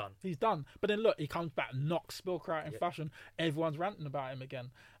 Yeah, done. he's done. But then look, he comes back, knocks Spilker out in fashion. Everyone's ranting about him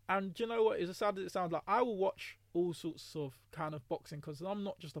again. And do you know what? As sad as it sounds, like I will watch all sorts of kind of boxing because I'm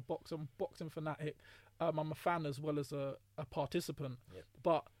not just a boxer. I'm a boxing fanatic. I'm a fan as well as a participant. Yep.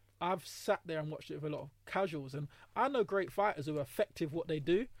 But I've sat there and watched it with a lot of casuals, and I know great fighters who are effective what they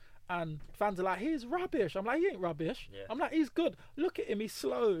do. And fans are like, he's rubbish. I'm like, he ain't rubbish. Yeah. I'm like, he's good. Look at him. He's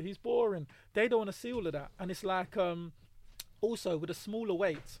slow. He's boring. They don't want to see all of that. And it's like, also with the smaller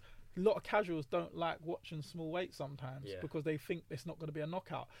weights, a lot of casuals don't like watching small weights sometimes because they think it's not going to be a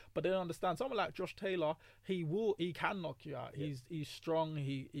knockout. But they don't understand. Someone like Josh Taylor, he can knock you out. Yeah. He's strong.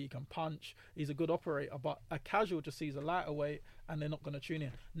 He can punch. He's a good operator. But a casual just sees a lighter weight and they're not going to tune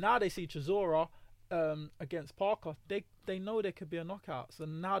in. Now they see Chisora against Parker. They know there could be a knockout. So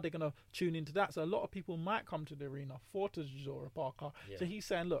now they're going to tune into that. So a lot of people might come to the arena for Chisora Parker. Yeah. So he's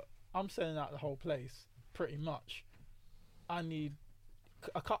saying, look, I'm selling out the whole place pretty much. I need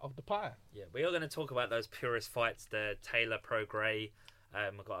a cut of the pie. Yeah, we are going to talk about those purist fights, the Taylor Pro Grey.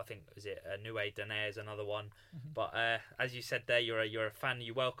 I've got, I think, is it Nue Dene is another one. Mm-hmm. But as you said there, you're a fan.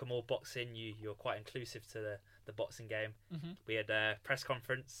 You welcome all boxing. You're quite inclusive to the boxing game. Mm-hmm. We had a press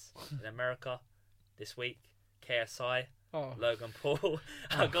conference in America this week. KSI, Logan Paul.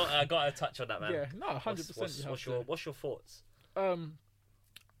 I got to touch on that, man. Yeah, no, 100%. What's your thoughts?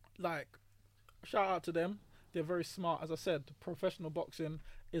 Like, shout out to them. They're very smart. As I said, professional boxing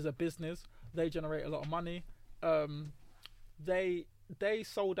is a business. They generate a lot of money. They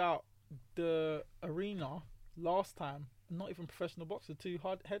sold out the arena last time. Not even professional boxers, 2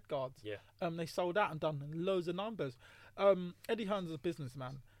 head guards. Yeah. They sold out and done loads of numbers. Eddie Hearn's a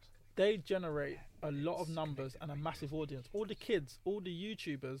businessman. They generate a lot of numbers and a massive audience. All the kids, all the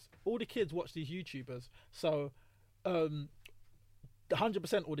YouTubers, all the kids watch these YouTubers. So, 100%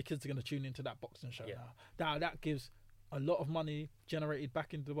 all the kids are going to tune into that boxing show now. That gives a lot of money generated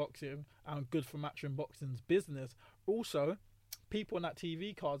back into boxing and good for Matchroom Boxing's business. Also, people on that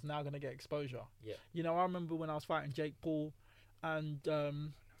TV card's now going to get exposure. Yeah. You know, I remember when I was fighting Jake Paul and,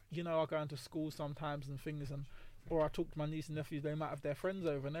 you know, I go into school sometimes and things or I talk to my niece and nephews, they might have their friends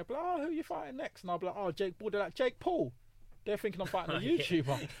over and they're like, oh, who are you fighting next? And I'll be like, oh, Jake Paul. They're like, Jake Paul? They're thinking I'm fighting a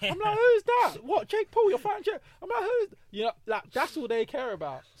YouTuber. I'm like, who's that? What, Jake Paul? You're fighting Jake? I'm like, who's? You know, like that's all they care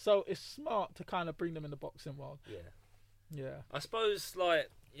about. So it's smart to kind of bring them in the boxing world. Yeah. I suppose,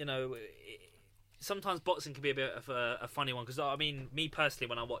 like, you know, sometimes boxing can be a bit of a funny one because I mean, me personally,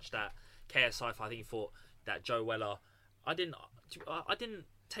 when I watched that KSI fight, I think he fought that Joe Weller. I didn't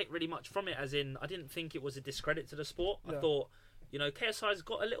take really much from it. As in, I didn't think it was a discredit to the sport. I thought, you know, KSI's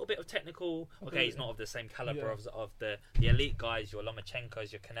got a little bit of technical. Okay, he's not of the same caliber of the elite guys, your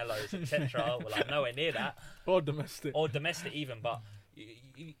Lomachenkos, your Canelos, etc. Well, I'm nowhere near that. Or domestic even. But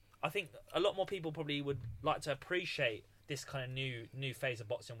I think a lot more people probably would like to appreciate this kind of new phase of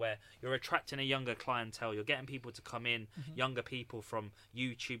boxing where you're attracting a younger clientele. You're getting people to come in, younger people from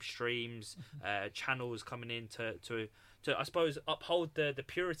YouTube streams, channels coming in to I suppose uphold the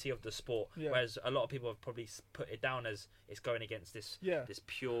purity of the sport, whereas a lot of people have probably put it down as it's going against this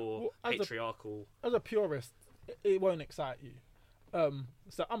pure patriarchal. As a purist, it won't excite you.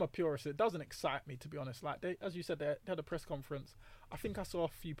 So I'm a purist. It doesn't excite me, to be honest. Like as you said, they had a press conference. I think I saw a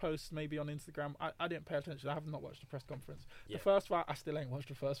few posts maybe on Instagram. I didn't pay attention. I have not watched the press conference. The first fight, I still ain't watched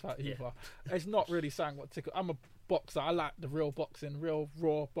the first fight either. It's not really saying what tickle. I'm a boxer. I like the real boxing, real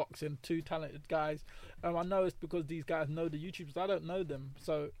raw boxing. 2 talented guys. I know it's because these guys know the YouTubers. I don't know them,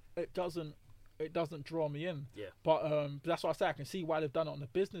 so it doesn't draw me in. Yeah. But that's why I say I can see why they've done it on the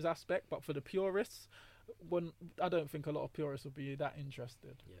business aspect. But for the purists, I don't think a lot of purists will be that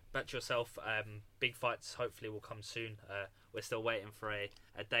interested. Yeah. Back to yourself. Big fights hopefully will come soon. We're still waiting for a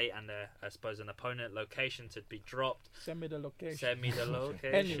date and I suppose an opponent, location to be dropped. Send me the location.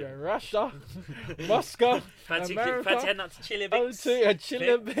 Anyway, Russia, Moscow, America. Fancy heading up to Chili Binks.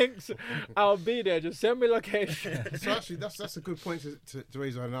 Chili Binks. I'll be there. Just send me location. So actually, that's a good point to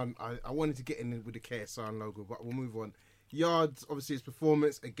raise on. I wanted to get in with the KSI logo, but we'll move on. Yards, obviously, his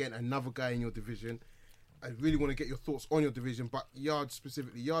performance. Again, another guy in your division. I really want to get your thoughts on your division, but Yard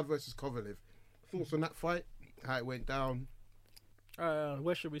specifically, Yard versus Kovalev. Thoughts on that fight? How it went down?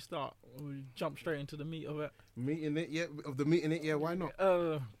 Where should we start? We jump straight into the meat of it. Meat in it, yeah. Of the meat in it, yeah. Why not?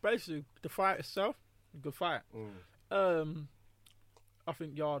 Basically, the fight itself, a good fight. I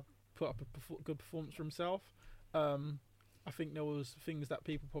think Yard put up a good performance for himself. I think there was things that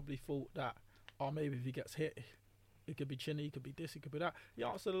people probably thought that, maybe if he gets hit, it could be chinny, it could be this, it could be that. He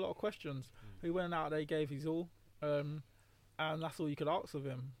answered a lot of questions. He went out there, gave his all, and that's all you could ask of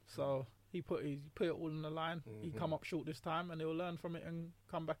him. So he put it all on the line. He come up short this time, and he'll learn from it and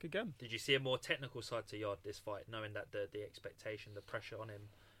come back again. Did you see a more technical side to Yard this fight, knowing that the expectation, the pressure on him,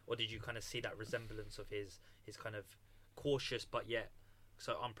 or did you kind of see that resemblance of his kind of cautious but yet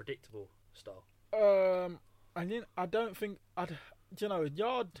so unpredictable style? I don't think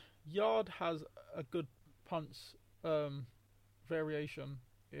Yard has a good punch variation.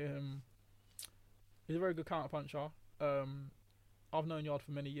 He's a very good counter puncher. I've known Yard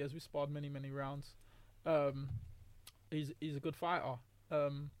for many years. We sparred many rounds. He's a good fighter.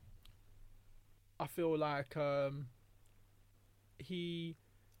 I feel like I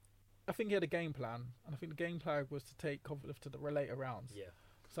think he had a game plan, and I think the game plan was to take Kovalev to the later rounds. Yeah.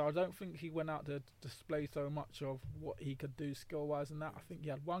 So I don't think he went out to display so much of what he could do skill-wise and that. I think he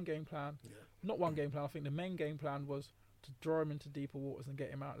had one game plan. Yeah. Not one game plan. I think the main game plan was to draw him into deeper waters and get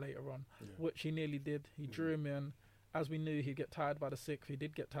him out later on, which he nearly did. He drew him in. As we knew, he'd get tired by the 6th. He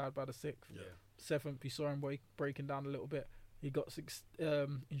did get tired by the 6th. Yeah. 7th, we saw him breaking down a little bit. He got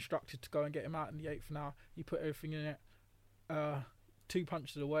instructed to go and get him out in the 8th now. He put everything in it. 2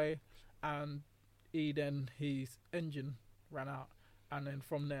 punches away, and his engine ran out. And then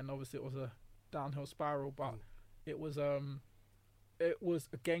from then, obviously, it was a downhill spiral. But it was a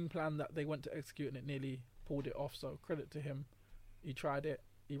game plan that they went to execute, and it nearly pulled it off. So credit to him. He tried it.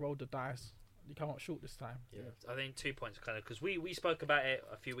 He rolled the dice. He came up short this time. Yeah, I think 2 points kind of because we spoke about it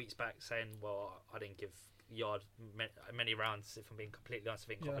a few weeks back, saying, well, I didn't give Yard many rounds. If I'm being completely honest, I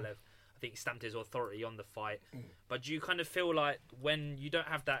think Kovalev, I think stamped his authority on the fight. But do you kind of feel like when you don't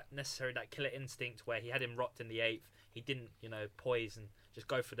have that killer instinct where he had him rocked in the 8th, he didn't poise and just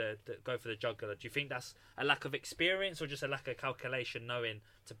go for the jugular? Do you think that's a lack of experience or just a lack of calculation, knowing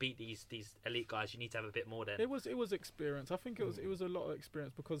to beat these elite guys you need to have a bit more? Then it was experience. I think it was a lot of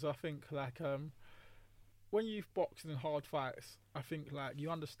experience, because I think when you've boxed in hard fights, I think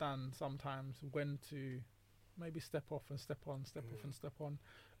you understand sometimes when to maybe step off and step on, step off and step on.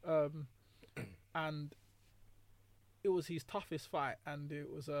 And it was his toughest fight, and it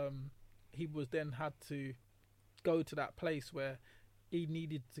was he was then had to go to that place where he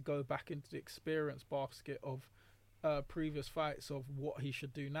needed to go back into the experience basket of previous fights of what he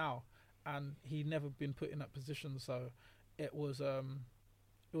should do now, and he'd never been put in that position, so it was an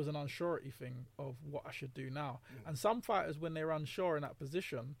unsurety thing of what I should do now. And some fighters, when they're unsure in that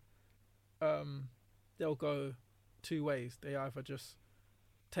position, they'll go 2 ways. They either just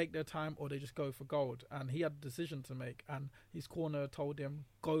take their time or they just go for gold, and he had a decision to make, and his corner told him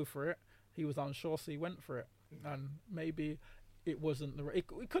go for it. He was unsure, so he went for it. And maybe it wasn't it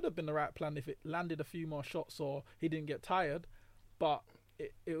could have been the right plan if it landed a few more shots or he didn't get tired, but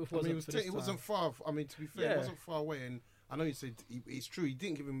it wasn't. It wasn't far. I mean, to be fair, it wasn't far away. And I know you said it's true. He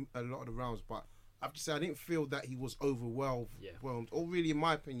didn't give him a lot of the rounds, but I have to say I didn't feel that he was overwhelmed, or really, in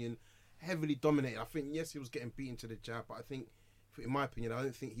my opinion, heavily dominated. I think yes, he was getting beaten to the jab, but I think, in my opinion, I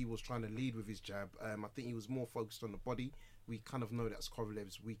don't think he was trying to lead with his jab. I think he was more focused on the body. We kind of know that's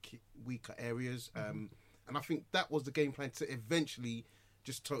Kovalev's weaker areas. And I think that was the game plan, to eventually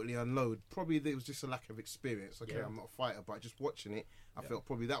just totally unload. Probably there was just a lack of experience. Okay, I'm not a fighter, but just watching it, I felt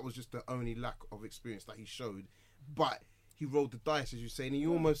probably that was just the only lack of experience that he showed. But he rolled the dice, as you say, and he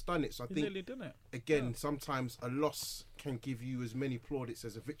almost done it. So I think, nearly done it. Again, sometimes a loss can give you as many plaudits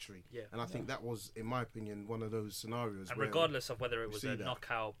as a victory. Yeah. And I think that was, in my opinion, one of those scenarios. And regardless of whether it was a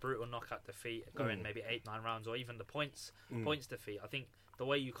brutal knockout defeat, going maybe 8-9 rounds, or even the points defeat, I think the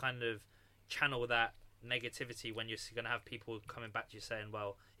way you kind of channel that negativity when you're going to have people coming back to you saying,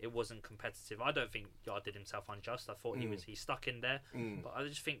 well, it wasn't competitive. I don't think Yard did himself unjust. I thought he stuck in there. But I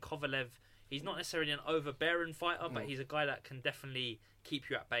just think Kovalev, he's not necessarily an overbearing fighter, but he's a guy that can definitely keep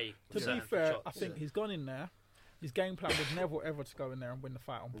you at bay. To be fair, I think he's gone in there. His game plan was never ever to go in there and win the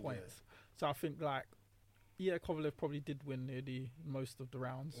fight on points. So I think Kovalev probably did win nearly most of the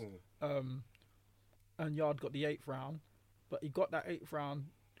rounds. And Yard got the 8th round, but he got that 8th round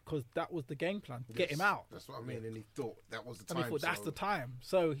because that was the game plan. Get him out. That's what I mean. And he thought that was the time. And he thought that's the time.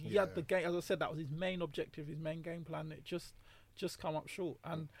 So he had the game. As I said, that was his main objective, his main game plan. It just come up short.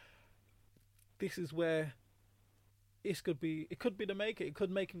 And this is where it could be the make it. It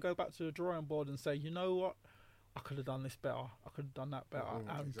could make him go back to the drawing board and say, you know what, I could have done this better. I could have done that better.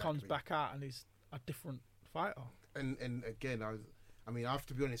 And comes back out and he's a different fighter. And again, I mean, I have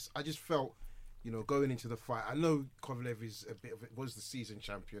to be honest. I just felt, going into the fight, I know Kovalev is was the season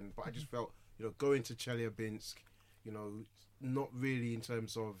champion, but I just felt, going to Chelyabinsk, not really in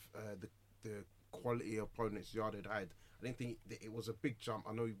terms of the quality opponents Yard had. I didn't think that it was a big jump.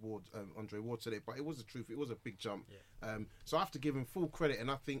 I know Andre Ward said it, but it was the truth. It was a big jump. Yeah. So I have to give him full credit, and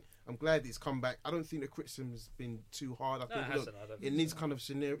I think I'm glad it's come back. I don't think the criticism's been too hard. I think in these kind of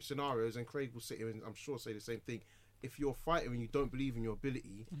scenarios, and Craig will sit here and I'm sure say the same thing. If you're a fighter and you don't believe in your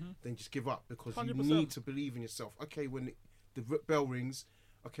ability, then just give up, because 100%. You need to believe in yourself. Okay, when the bell rings,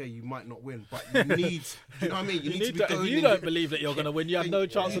 okay, you might not win, but you need, you know what I mean? You need to be going. If you don't believe that you're going to win, you have no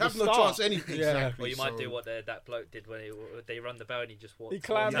chance. You have no chance anything. Yeah. Exactly. Or you might do what that bloke did when they run the bell and he just walked. He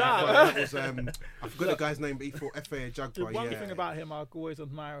climbed out. I forgot the guy's name, but he fought FA Jagba. The one thing about him, I always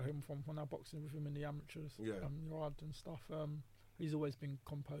admire him from when I boxing with him in the amateurs, yard and stuff. He's always been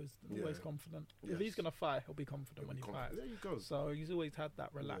composed, always confident. Yes. If he's going to fight, he'll be confident when he fights. There you go. So he's always had that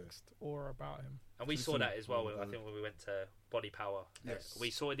relaxed aura about him. And we saw that as well, I think, when we went to Body Power. Yes.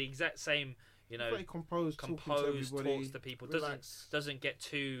 We saw the exact same, very composed talks to people. Doesn't get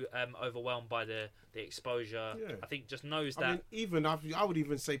too overwhelmed by the exposure. Yeah. I think just knows that. I would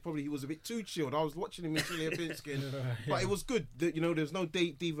even say probably he was a bit too chilled. I was watching him in Chelyabinsk, but it was good. There's no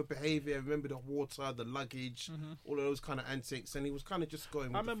diva behaviour. Remember the water, the luggage, all of those kind of antics, and he was kind of just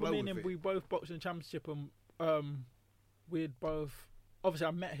going. I remember me and him. We both boxed in the championship, and we'd both. Obviously,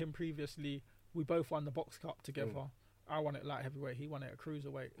 I met him previously. We both won the box cup together. I won it light heavyweight. He won it at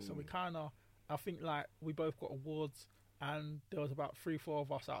cruiserweight. So we kind of. I think we both got awards, and there was about 3-4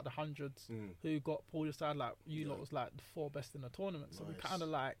 of us out of the hundreds who got pulled aside. You lot was the 4 best in the tournament. So we kind of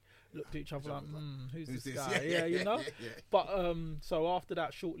looked at each other like, who's this guy? Yeah, you know. Yeah. But so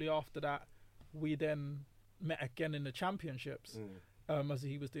shortly after that, we then met again in the championships. As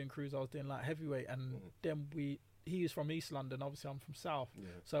he was doing cruise, I was doing light heavyweight, and then he was from East London. Obviously, I'm from South. Yeah.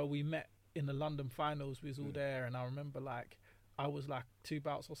 So we met in the London finals. We was all there, and I remember I was 2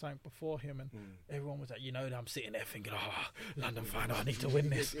 bouts or something before him, and everyone was I'm sitting there thinking, London final, I need to win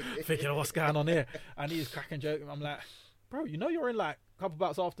this, thinking, what's going on here? And he was cracking joking. I'm like, bro, you're in a couple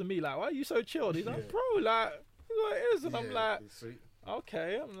bouts after me. Why are you so chilled? He's like, bro, what it is? And I'm like,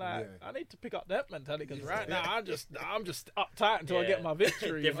 okay. I'm like, I need to pick up that mentality, because right now I'm just uptight until I get my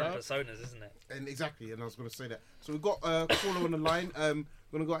victory. Different personas, isn't it? And exactly, and I was going to say that. So we've got a caller on the line. We're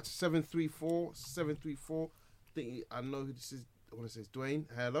going to go out to 734. I know who this is. I want to say it's Dwayne.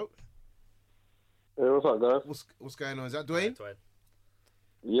 Hello. Hey, what's up, guys? What's going on? Is that Dwayne?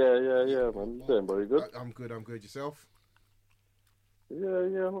 Yeah, man. You doing very good? I'm good. Yourself?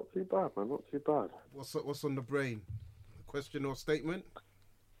 Yeah, not too bad, man. Not too bad. What's on the brain? A question or statement?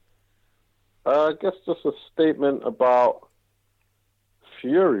 I guess just a statement about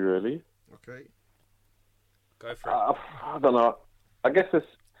Fury, really. Okay. Go for it. I don't know. I guess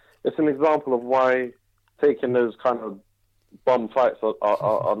it's an example of why taking those kind of bum fights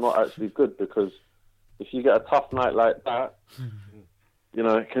are not actually good, because if you get a tough night like that,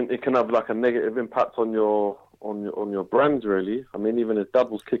 it can have a negative impact on your brand, really. I mean, even if Dad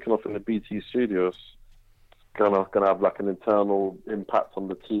was kicking off in the BT studios, gonna have an internal impact on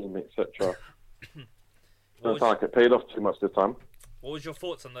the team, etc. Don't sound like it paid off too much this time. What was your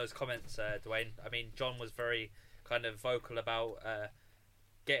thoughts on those comments, Dwayne? I mean, John was very kind of vocal about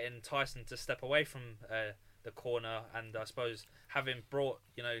getting Tyson to step away from the corner, and I suppose having brought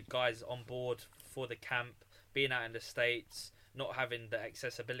guys on board for the camp, being out in the States, not having the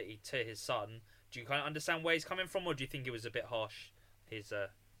accessibility to his son. Do you kind of understand where he's coming from, or do you think it was a bit harsh?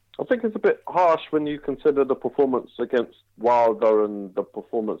 I think it's a bit harsh when you consider the performance against Wilder and the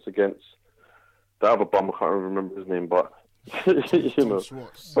performance against the other bum. I can't remember his name, but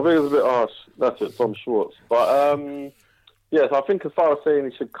Schwartz. I think it's a bit harsh. That's it, Tom Schwartz. But yes, I think as far as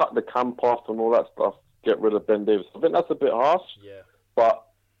saying he should cut the camp off and all that stuff, get rid of Ben Davis, I think that's a bit harsh. Yeah. But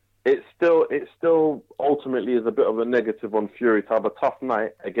it still ultimately is a bit of a negative on Fury to have a tough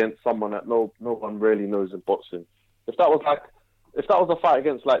night against someone that no one really knows in boxing. If that was a fight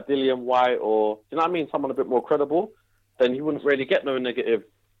against Dillian White, or do you know what I mean, someone a bit more credible, then he wouldn't really get no negative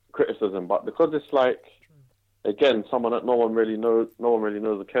criticism. But because it's again, someone that no one really knows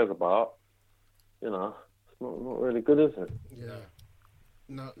or cares about, it's not really good, is it? Yeah.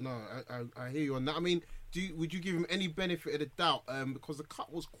 No, I hear you on that. I mean, would you give him any benefit of the doubt? Because the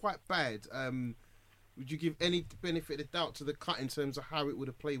cut was quite bad. Would you give any benefit of the doubt to the cut in terms of how it would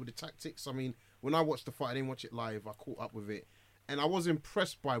have played with the tactics? I mean, when I watched the fight, I didn't watch it live. I caught up with it, and I was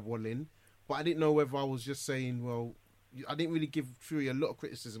impressed by Wallin, but I didn't know whether I was just saying, well, I didn't really give Fury a lot of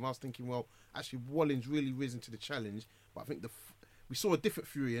criticism. I was thinking, well, actually, Wallin's really risen to the challenge. But I think we saw a different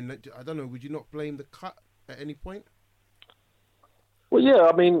Fury, and I don't know. Would you not blame the cut at any point? Well, yeah,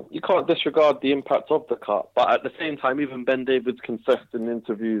 I mean, you can't disregard the impact of the cut, but at the same time, even Ben Davids confessed in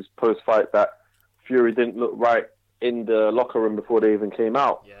interviews post-fight that Fury didn't look right in the locker room before they even came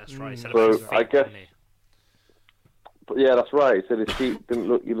out. Yeah, that's right. So I guess, Yeah, that's right. He said his feet didn't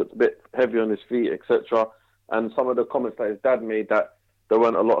look. He looked a bit heavy on his feet, etc. And some of the comments that his dad made that there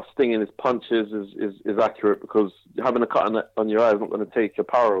weren't a lot of sting in his punches is accurate, because having a cut on your eye is not going to take your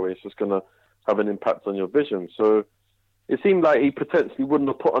power away. It's just going to have an impact on your vision. So it seemed like he potentially wouldn't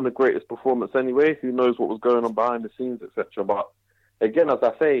have put on the greatest performance anyway. Who knows what was going on behind the scenes, etc. But again, as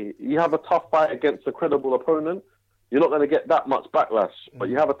I say, you have a tough fight against a credible opponent, you're not going to get that much backlash. But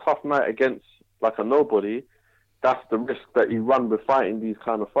you have a tough night against like a nobody. That's the risk that you run with fighting these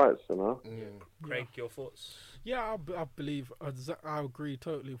kind of fights, you know. Craig, your thoughts? Yeah, I believe I agree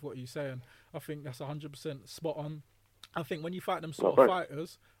totally with what you're saying. I think that's 100% spot on. I think when you fight them sort of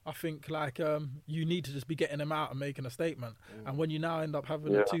fighters, I think like you need to just be getting them out and making a statement. And when you now end up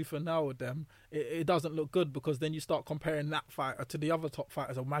having a tooth and nail with them, it doesn't look good, because then you start comparing that fighter to the other top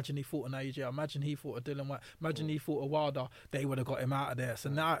fighters. Imagine he fought an AJ, imagine he fought a Dylan White, imagine he fought a Wilder, they would have got him out of there.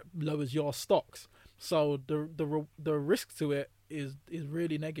 So now it lowers your stocks. So the risk to it is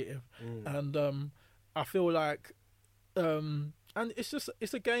really negative. And I feel like and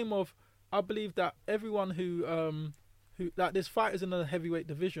it's a game of, I believe that everyone who like there's fighters in the heavyweight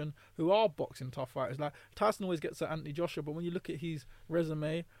division who are boxing tough fighters. Like Tyson always gets at Anthony Joshua, but when you look at his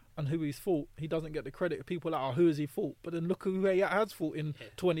resume and who he's fought, he doesn't get the credit. People are like, oh, who has he fought? But then look who he has fought in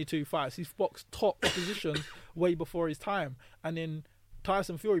 22 fights. He's boxed top opposition way before his time. And in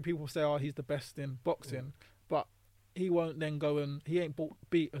Tyson Fury, people say, oh, he's the best in boxing, but he won't then go and he ain't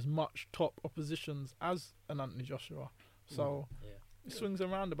beat as much top oppositions as an Anthony Joshua. So it swings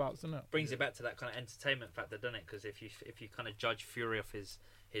and roundabouts, doesn't it? Brings it back to that kind of entertainment factor, doesn't it? Because if you kind of judge Fury off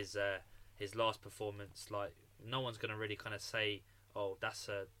his last performance, like no one's going to really kind of say, oh, that's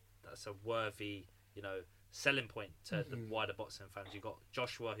a worthy, selling point to the wider boxing fans. You've got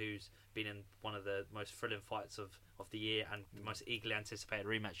Joshua, who's been in one of the most thrilling fights of the year and the most eagerly anticipated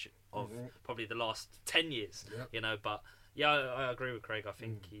rematch of probably the last 10 years. But yeah, I agree with Craig. I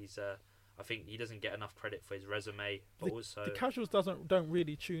think I think he doesn't get enough credit for his resume, but also the casuals don't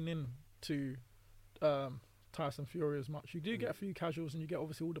really tune in to Tyson Fury as much. You do get a few casuals, and you get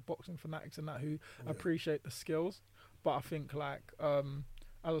obviously all the boxing fanatics and that who appreciate the skills. But I think like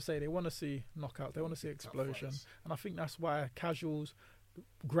as I say, they want to see knockouts, they want to see explosion, and I think that's why casuals,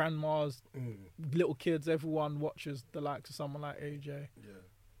 grandmas, little kids, everyone watches the likes of someone like AJ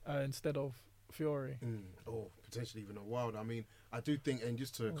instead of Fury, or potentially even a Wilder. I mean, I do think, and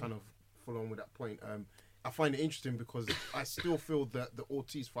just to kind of follow on with that point, I find it interesting because I still feel that the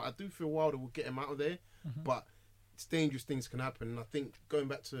Ortiz fight, I do feel Wilder will get him out of there, but it's dangerous things can happen. And I think, going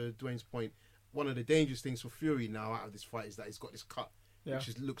back to Dwayne's point, one of the dangerous things for Fury now out of this fight is that he's got this cut,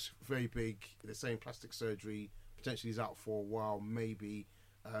 which looks very big. They're saying plastic surgery, potentially he's out for a while, maybe.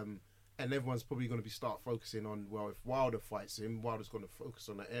 And everyone's probably going to start focusing on, well, if Wilder fights him, Wilder's going to focus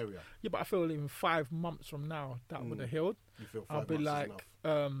on that area. Yeah, but I feel even 5 months from now, that would have healed. You feel 5 I'll be months like,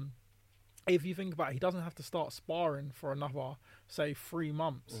 is enough. if you think about it, he doesn't have to start sparring for another, say, 3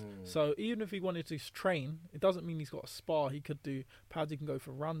 months. So even if he wanted to train, it doesn't mean he's got to spar. He could do pads, he can go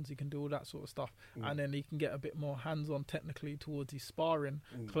for runs, he can do all that sort of stuff. And then he can get a bit more hands-on technically towards his sparring,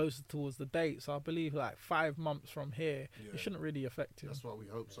 closer towards the date. So I believe like 5 months from here, it shouldn't really affect him. That's what we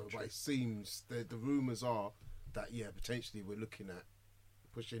hope so. But it seems the rumours are that, potentially we're looking at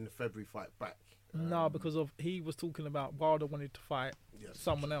pushing the February fight back. No, because he was talking about Wilder wanted to fight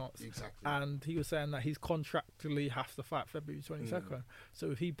someone else. Exactly. And he was saying that he's contractually has to fight February 22nd.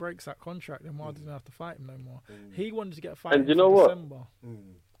 So if he breaks that contract, then Wilder doesn't have to fight him no more. He wanted to get a fight in December.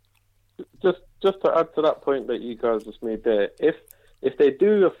 Just to add to that point that you guys just made there, if they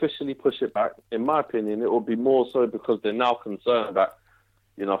do officially push it back, in my opinion, it will be more so because they're now concerned that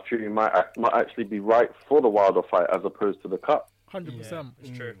Fury might actually be right for the Wilder fight as opposed to the cut. 100%.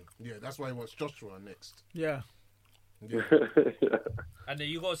 It's true. Yeah, that's why he wants Joshua next. Yeah. And then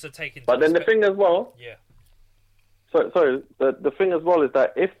you also take into But then the thing as well. Yeah. So the thing as well is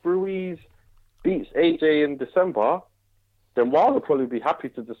that if Ruiz beats AJ in December, then Wilder will probably be happy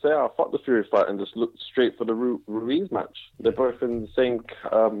to just say, "Oh, fuck the Fury fight," and just look straight for the Ruiz match. They're both in the same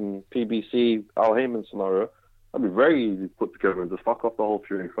PBC Al Heyman scenario. That'd be very easy to put together and just fuck off the whole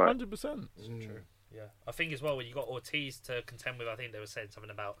Fury fight. 100%. True. Yeah, I think as well when you got Ortiz to contend with, I think they were saying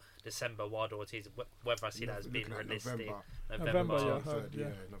something about December Wilder Ortiz. Whether I see that as being realistic, November.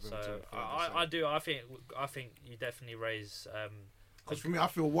 So I do. I think you definitely raise. Because for me, I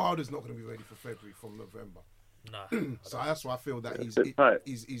feel Wilder's not going to be ready for February from November. No. So that's why I feel that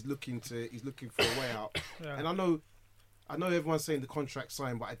he's looking for a way out. And I know everyone's saying the contract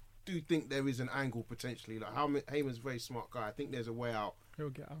signed, but I do think there is an angle potentially. Like Heyman's a very smart guy. I think there's a way out. He'll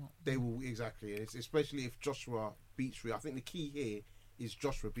get out. They will, exactly. And it's especially if Joshua beats Rhea. I think the key here is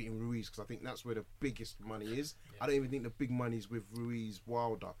Joshua beating Ruiz, because I think that's where the biggest money is. I don't even think the big money is with Ruiz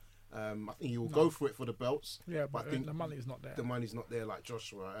Wilder. I think he will go for it for the belts. Yeah, but I think the money's not there. The money's not there like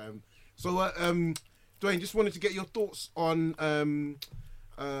Joshua. Dwayne, just wanted to get your thoughts on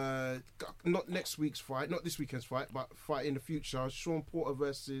not next week's fight, not this weekend's fight, but fight in the future. Sean Porter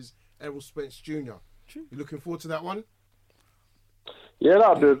versus Errol Spence Jr. You looking forward to that one? Yeah,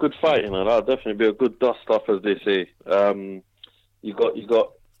 that'll be a good fight. That'll definitely be a good dust up, as they say. You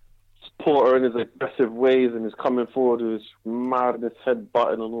got Porter in his aggressive ways and he's coming forward with his madness, head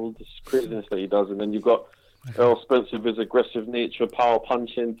butting and all this craziness that he does, and then you've got Errol Spence with his aggressive nature, power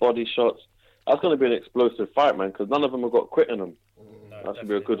punching, body shots. That's going to be an explosive fight, man, because none of them have got quit in them. That's going to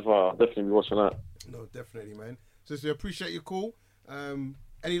be a good fight. I'll definitely be watching that. No, definitely, man. So, I appreciate your call.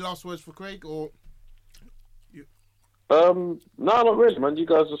 Any last words for Craig, or? No, not really, man. You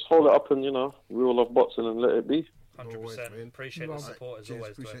guys just hold it up and, we all love boxing and let it be. 100%. Appreciate the support as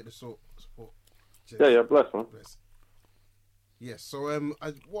always. Appreciate the support. Yeah, bless, man. Bless. Yes, so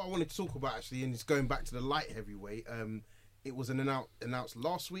what I wanted to talk about, actually, and it's going back to the light heavyweight, it was announced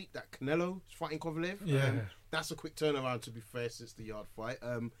last week that Canelo is fighting Kovalev. Yeah. That's a quick turnaround, to be fair, since the Yard fight.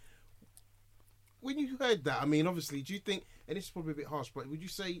 When you heard that, I mean, obviously, do you think, and this is probably a bit harsh, but would you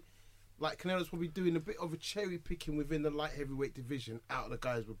say, like, Canelo's probably doing a bit of a cherry picking within the light heavyweight division out of the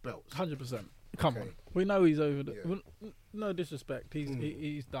guys with belts? 100%. Come on, we know he's over. No disrespect,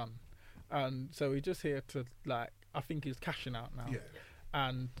 he's done, and so he's just here to, like, I think he's cashing out now. Yeah.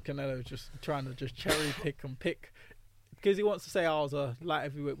 And Canelo's just trying to just cherry pick and pick, because he wants to say, I was a light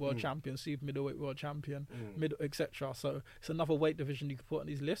heavyweight world champion, super middleweight world champion, etc. So it's another weight division you could put on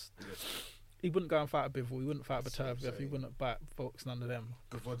his list. Yeah. He wouldn't go and fight a Bivol. He wouldn't fight a Baterviev. He wouldn't fight box none of them.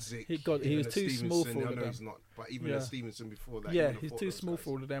 Gavodzik, he was too small for all of them. He's not, but even Stevenson before that. Yeah, he's too small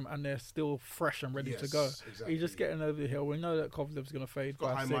for all of them, and they're still fresh and ready to go. Exactly, he's just getting over the hill. We know that Kovalev's going to fade.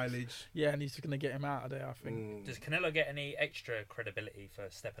 Got by high 6. mileage. Yeah, and he's just going to get him out of there, I think. Does Canelo get any extra credibility for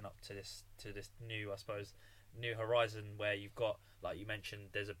stepping up to this new, I suppose, new horizon where you've got, like you mentioned,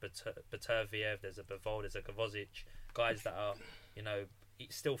 there's a Baterviev, there's a Bivol, there's a Gavodzik, guys that are,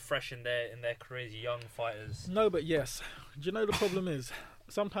 still fresh in their careers, young fighters. No, but yes. Do you know the problem is,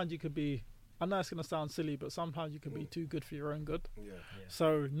 sometimes you could be, I know it's going to sound silly, but sometimes you can be too good for your own good. Yeah.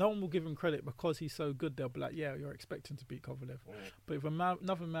 So no one will give him credit because he's so good. They'll be like, yeah, you're expecting to beat Kovalev. But if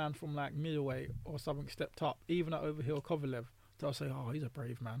another man from like middleweight or something stepped up, even at Overhill Kovalev, they'll say, oh, he's a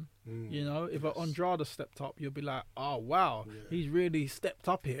brave man. If Andrade stepped up, you'll be like, oh, wow, he's really stepped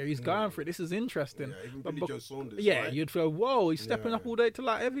up here. He's going for it. This is interesting. Yeah, even Billy Joe Saunders. Yeah, you'd feel, whoa, he's stepping up all day to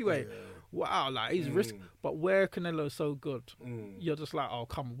light heavyweight. Yeah. Wow, like he's risk. But where Canelo's so good, you're just like, oh,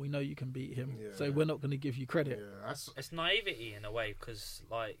 come on, we know you can beat him. Yeah. So we're not going to give you credit. Yeah, it's naivety in a way, because,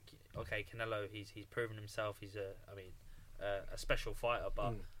 like, okay, Canelo, he's proven himself. He's a special fighter,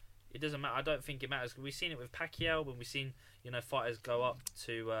 but it doesn't matter. I don't think it matters. We've seen it with Pacquiao when we've seen fighters go up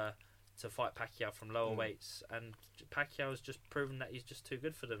to fight Pacquiao from lower weights, and Pacquiao's just proven that he's just too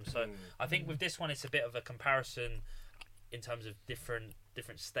good for them. So I think with this one, it's a bit of a comparison in terms of different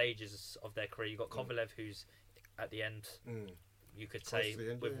stages of their career. You got Kovalev, who's at the end. You could say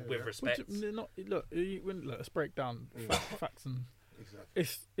with respect. Let's break down facts and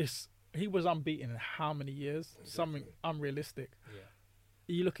exactly. He was unbeaten in how many years? Exactly. Something unrealistic. Yeah.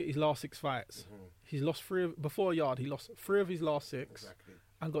 You look at his last 6 fights. He's lost 3 before Yard. He lost 3 of his last 6. Exactly.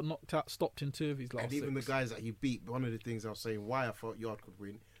 And got knocked out, stopped in 2 of his last 6. And even the guys that he beat, one of the things I was saying why I thought Yard could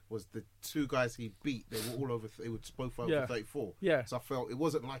win was the 2 guys he beat. They were all over. They were both over 34. Yeah. So I felt it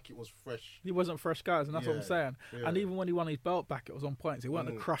wasn't like it was fresh. He wasn't fresh guys, and that's what I'm saying. Yeah. And even when he won his belt back, it was on points. It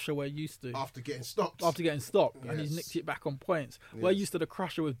wasn't a crusher we're used to. After getting stopped, and he's nicked it back on points. Yes. We're used to the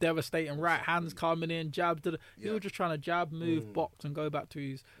crusher with devastating right hands coming in, jabs. He was just trying to jab, move, box, and go back to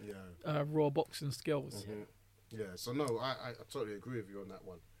his raw boxing skills. Yeah. So no, I totally agree with you on that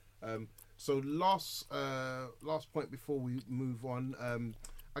one. So last point before we move on.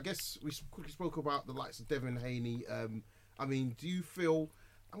 I guess we quickly spoke about the likes of Devin Haney. I mean, do you feel,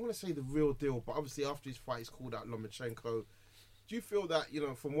 I want to say the real deal, but obviously after his fight he's called out Lomachenko. Do you feel that,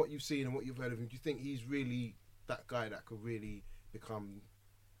 from what you've seen and what you've heard of him, do you think he's really that guy that could really become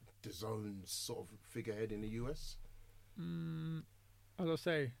the zone's sort of figurehead in the US? As I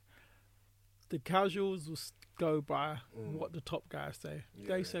say, the casuals will go by what the top guys say. Yeah.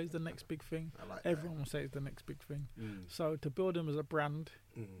 They say it's the next big thing. Everyone will say it's the next big thing. So to build him as a brand,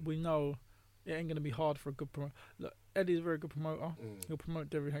 we know it ain't going to be hard for a good promoter. Look, Eddie's a very good promoter. He'll promote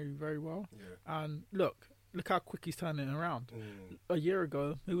Devin Haney very well. Yeah. And look how quick he's turning it around. A year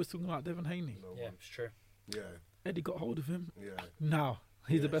ago, he was talking about Devin Haney. Yeah, it's true. Yeah. Eddie got hold of him. Yeah. Now,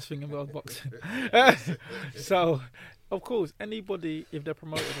 He's the best thing in world boxing. So, of course, anybody, if they're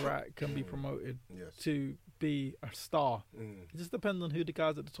promoted right, can be promoted to be a star. It just depends on who the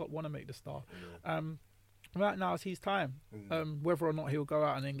guys at the top want to make the star. Right now, it's his time. Whether or not he'll go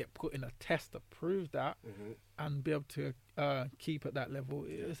out and then get put in a test to prove that and be able to keep at that level,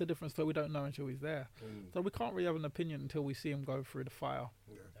 it's a different story. We don't know until he's there. So we can't really have an opinion until we see him go through the fire.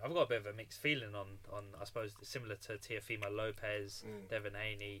 I've got a bit of a mixed feeling on I suppose, similar to Teofimo Lopez, Devin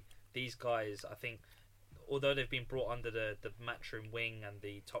Haney. These guys, I think, although they've been brought under the Matchroom wing and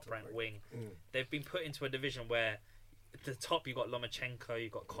the top-ranked wing, they've been put into a division where at the top you've got Lomachenko,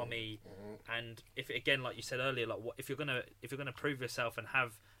 you've got Commey, and if again, like you said earlier, like if you're gonna prove yourself and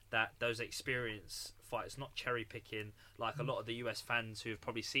have those experience fights, not cherry picking like a lot of the US fans who have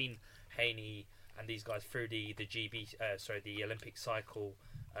probably seen Haney and these guys through the the Olympic cycle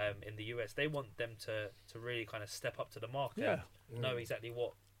in the US, they want them to really kind of step up to the mark and know exactly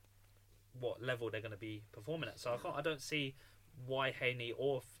what level they're going to be performing at. So I don't see why Haney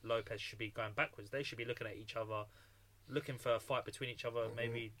or Lopez should be going backwards. They should be looking at each other, looking for a fight between each other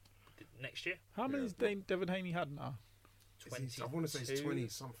maybe next year. How many has Devin Haney had now? 20, I want to say it's 20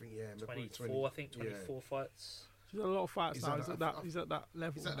 something, 24, 20. I think 24 fights. He's had a lot of fights now. He's at that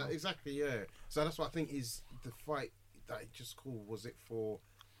level. Exactly, yeah. So that's what I think is the fight that he just called. Was it for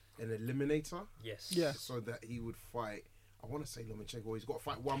an eliminator? Yes. Yeah. So that he would fight. I want to say Lomachenko. He's got to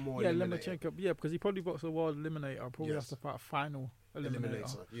fight one more. Yeah, eliminator. Lomachenko. Yeah, because he probably boxed a world eliminator. Probably has to fight a final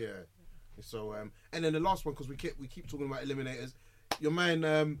eliminator. Yeah. So and then the last one, because we keep talking about eliminators. Your man,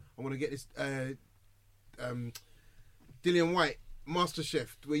 I'm gonna get this. Dillian White, MasterChef,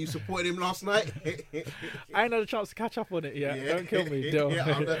 where you supported him last night. I ain't had a chance to catch up on it yet. Don't kill me, Dill.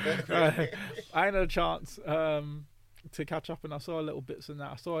 I ain't had a chance to catch up, and I saw little bits in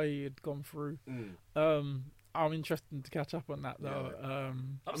that. I saw he had gone through. I'm interested to catch up on that though.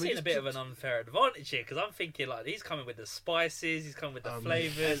 I'm seeing a bit of an unfair advantage here because I'm thinking like he's coming with the spices, he's coming with the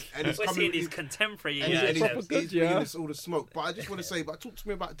flavours, and we're seeing his contemporary. He's bringing us all the smoke. But I just want to say, talk to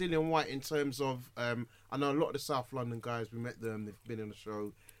me about Dillian White in terms of. I know a lot of the South London guys. We met them. They've been on the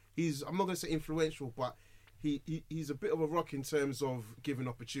show. I'm not going to say influential, but he's a bit of a rock in terms of giving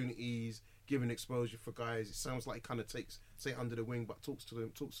opportunities, giving exposure for guys. It sounds like he kind of takes, say, under the wing, but talks to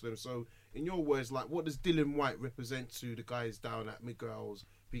them. So, in your words, like, what does Dillian White represent to the guys down at Miguel's,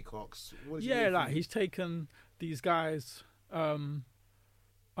 Peacocks? He's taken these guys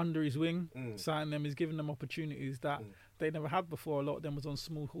under his wing, signed them. He's given them opportunities that they never had before. A lot of them was on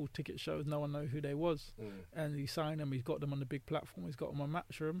small hall ticket shows. No one knew who they was, and he signed them. He's got them on the big platform. He's got them on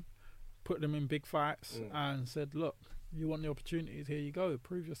Matchroom, put them in big fights, and said, "Look, you want the opportunities? Here you go.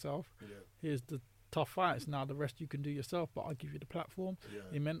 Prove yourself. Here's the tough fights. Now the rest you can do yourself, but I'll give you the platform."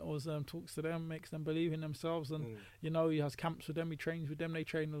 He mentors them, talks to them, makes them believe in themselves, and he has camps with them. He trains with them. They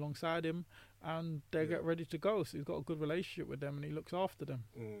train alongside him, and they get ready to go. So he's got a good relationship with them, and he looks after them.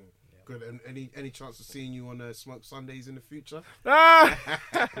 Good. And any chance of seeing you on Smoke Sundays in the future?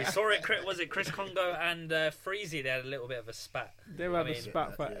 We saw it. Was it Chris Congo and Freezy? They had a little bit of a spat. They've had a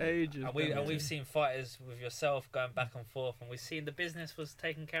spat for ages. And we've seen fighters with yourself going back and forth, and we've seen the business was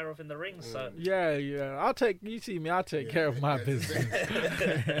taken care of in the ring. So I'll take. You see me, I take care of my business.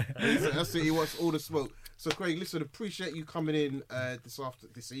 That's it. He wants all the smoke. So Craig, listen, appreciate you coming in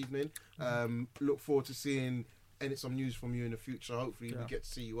this evening. Look forward to seeing some news from you in the future. Hopefully we get to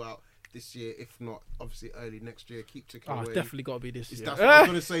see you out this year, if not obviously early next year. Keep ticking away. It's definitely got to be this year. That's what I was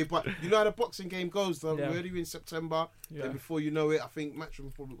going to say, but you know how the boxing game goes though. We're already in September, then before you know it, I think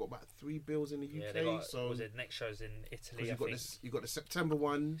Matchroom probably got about 3 bills in the UK. So was it next show's in Italy? You got the September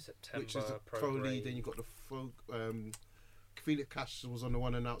one, which is the Pro League. Then you got the Felix Cash was on the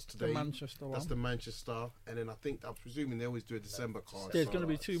one announced today. The Manchester one. That's the Manchester, and then I'm presuming they always do a December card. There's going to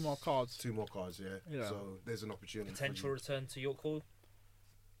be 2 more cards. 2 more cards, yeah. So there's an opportunity. Potential return to York Hall.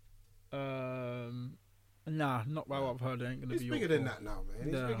 Nah, not by what I've heard. It ain't going to be York Hall. It's bigger than that now,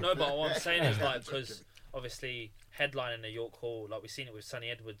 man. No, but what I'm saying is like because obviously headlining the York Hall, like we've seen it with Sonny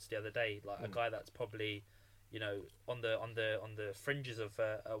Edwards the other day, like a guy that's probably on the fringes of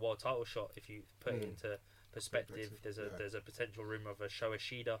a world title shot. If you put it into perspective, there's a potential rumour of a Sho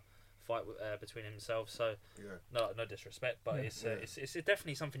Ishida fight between himself. So no disrespect, but it's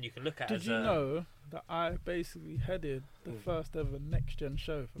definitely something you can look at. Did you know that I basically headed the first ever next gen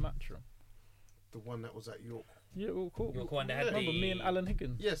show for Matchroom? The one that was at York. Yeah, cool. York one. They had remember me and Alan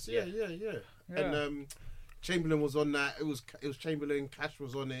Higgins. Yes, yeah. And Chamberlain was on that. It was Chamberlain. Cash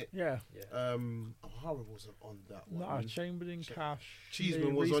was on it. Yeah. O'Hara wasn't on that one. No, Chamberlain, Cash.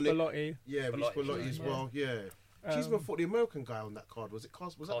 Cheeseman was on it. Yeah, Reece Bellotti as well. Yeah. Cheeseman fought the American guy on that card. Was it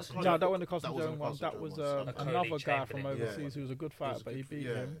Carson? Was that Carson the No, Carson? that wasn't the Carson wasn't Jones one. Carson That Jones was one. Cody another guy from Chamberlain. overseas who was a good fighter, but he beat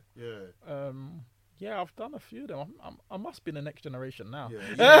him. Yeah. Yeah, I've done a few of them. I must be the next generation now.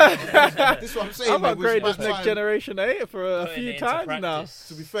 Yeah. This is what I'm saying. I've man. It's upgraded about this next time. generation for a Putting few it into times now. practice.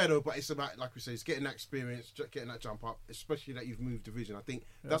 To be fair though, but it's about, like we say, it's getting that experience, getting that jump up, especially that you've moved division. I think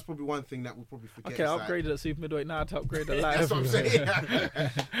that's probably one thing that we'll probably forget. Okay, I upgraded at super middleweight now to upgrade at light. That's what I'm saying.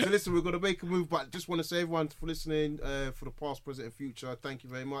 So listen, we're going to make a move, but just want to say everyone for listening, for the past, present and future, thank you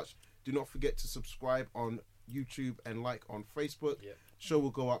very much. Do not forget to subscribe on YouTube and like on Facebook. Yep. Show will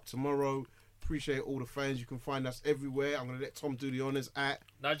go up tomorrow. Appreciate all the fans. You can find us everywhere. I'm going to let Tom do the honours at...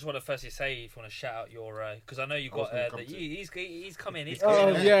 No, I just want to firstly say, if you want to shout out your... Because I know you got... He's coming. He's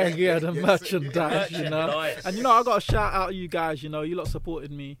Oh, coming. yeah, the merchandise, you know. Merchandise. And, I got to shout out you guys, you lot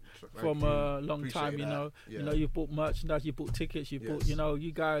supported me from a long Appreciate time, that. Yeah. You bought merchandise, you bought tickets, you bought,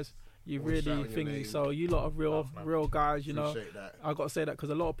 you guys... You Always really shouting your name. thingy, so you lot are real guys, Appreciate that. I got to say that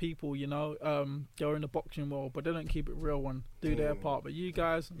because a lot of people, they're in the boxing world, but they don't keep it real and do their part. But you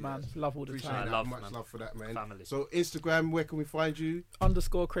guys, man, love all the Appreciate time. that. Much love for that, man. Family. So Instagram, where can we find you?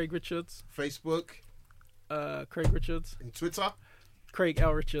 _ Craig Richards. Facebook. Craig Richards. And Twitter. Craig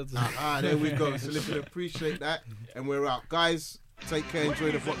L. Richards. There we go. So listen, appreciate that. And we're out. Guys, take care.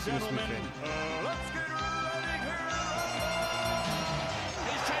 Enjoy the boxing this weekend.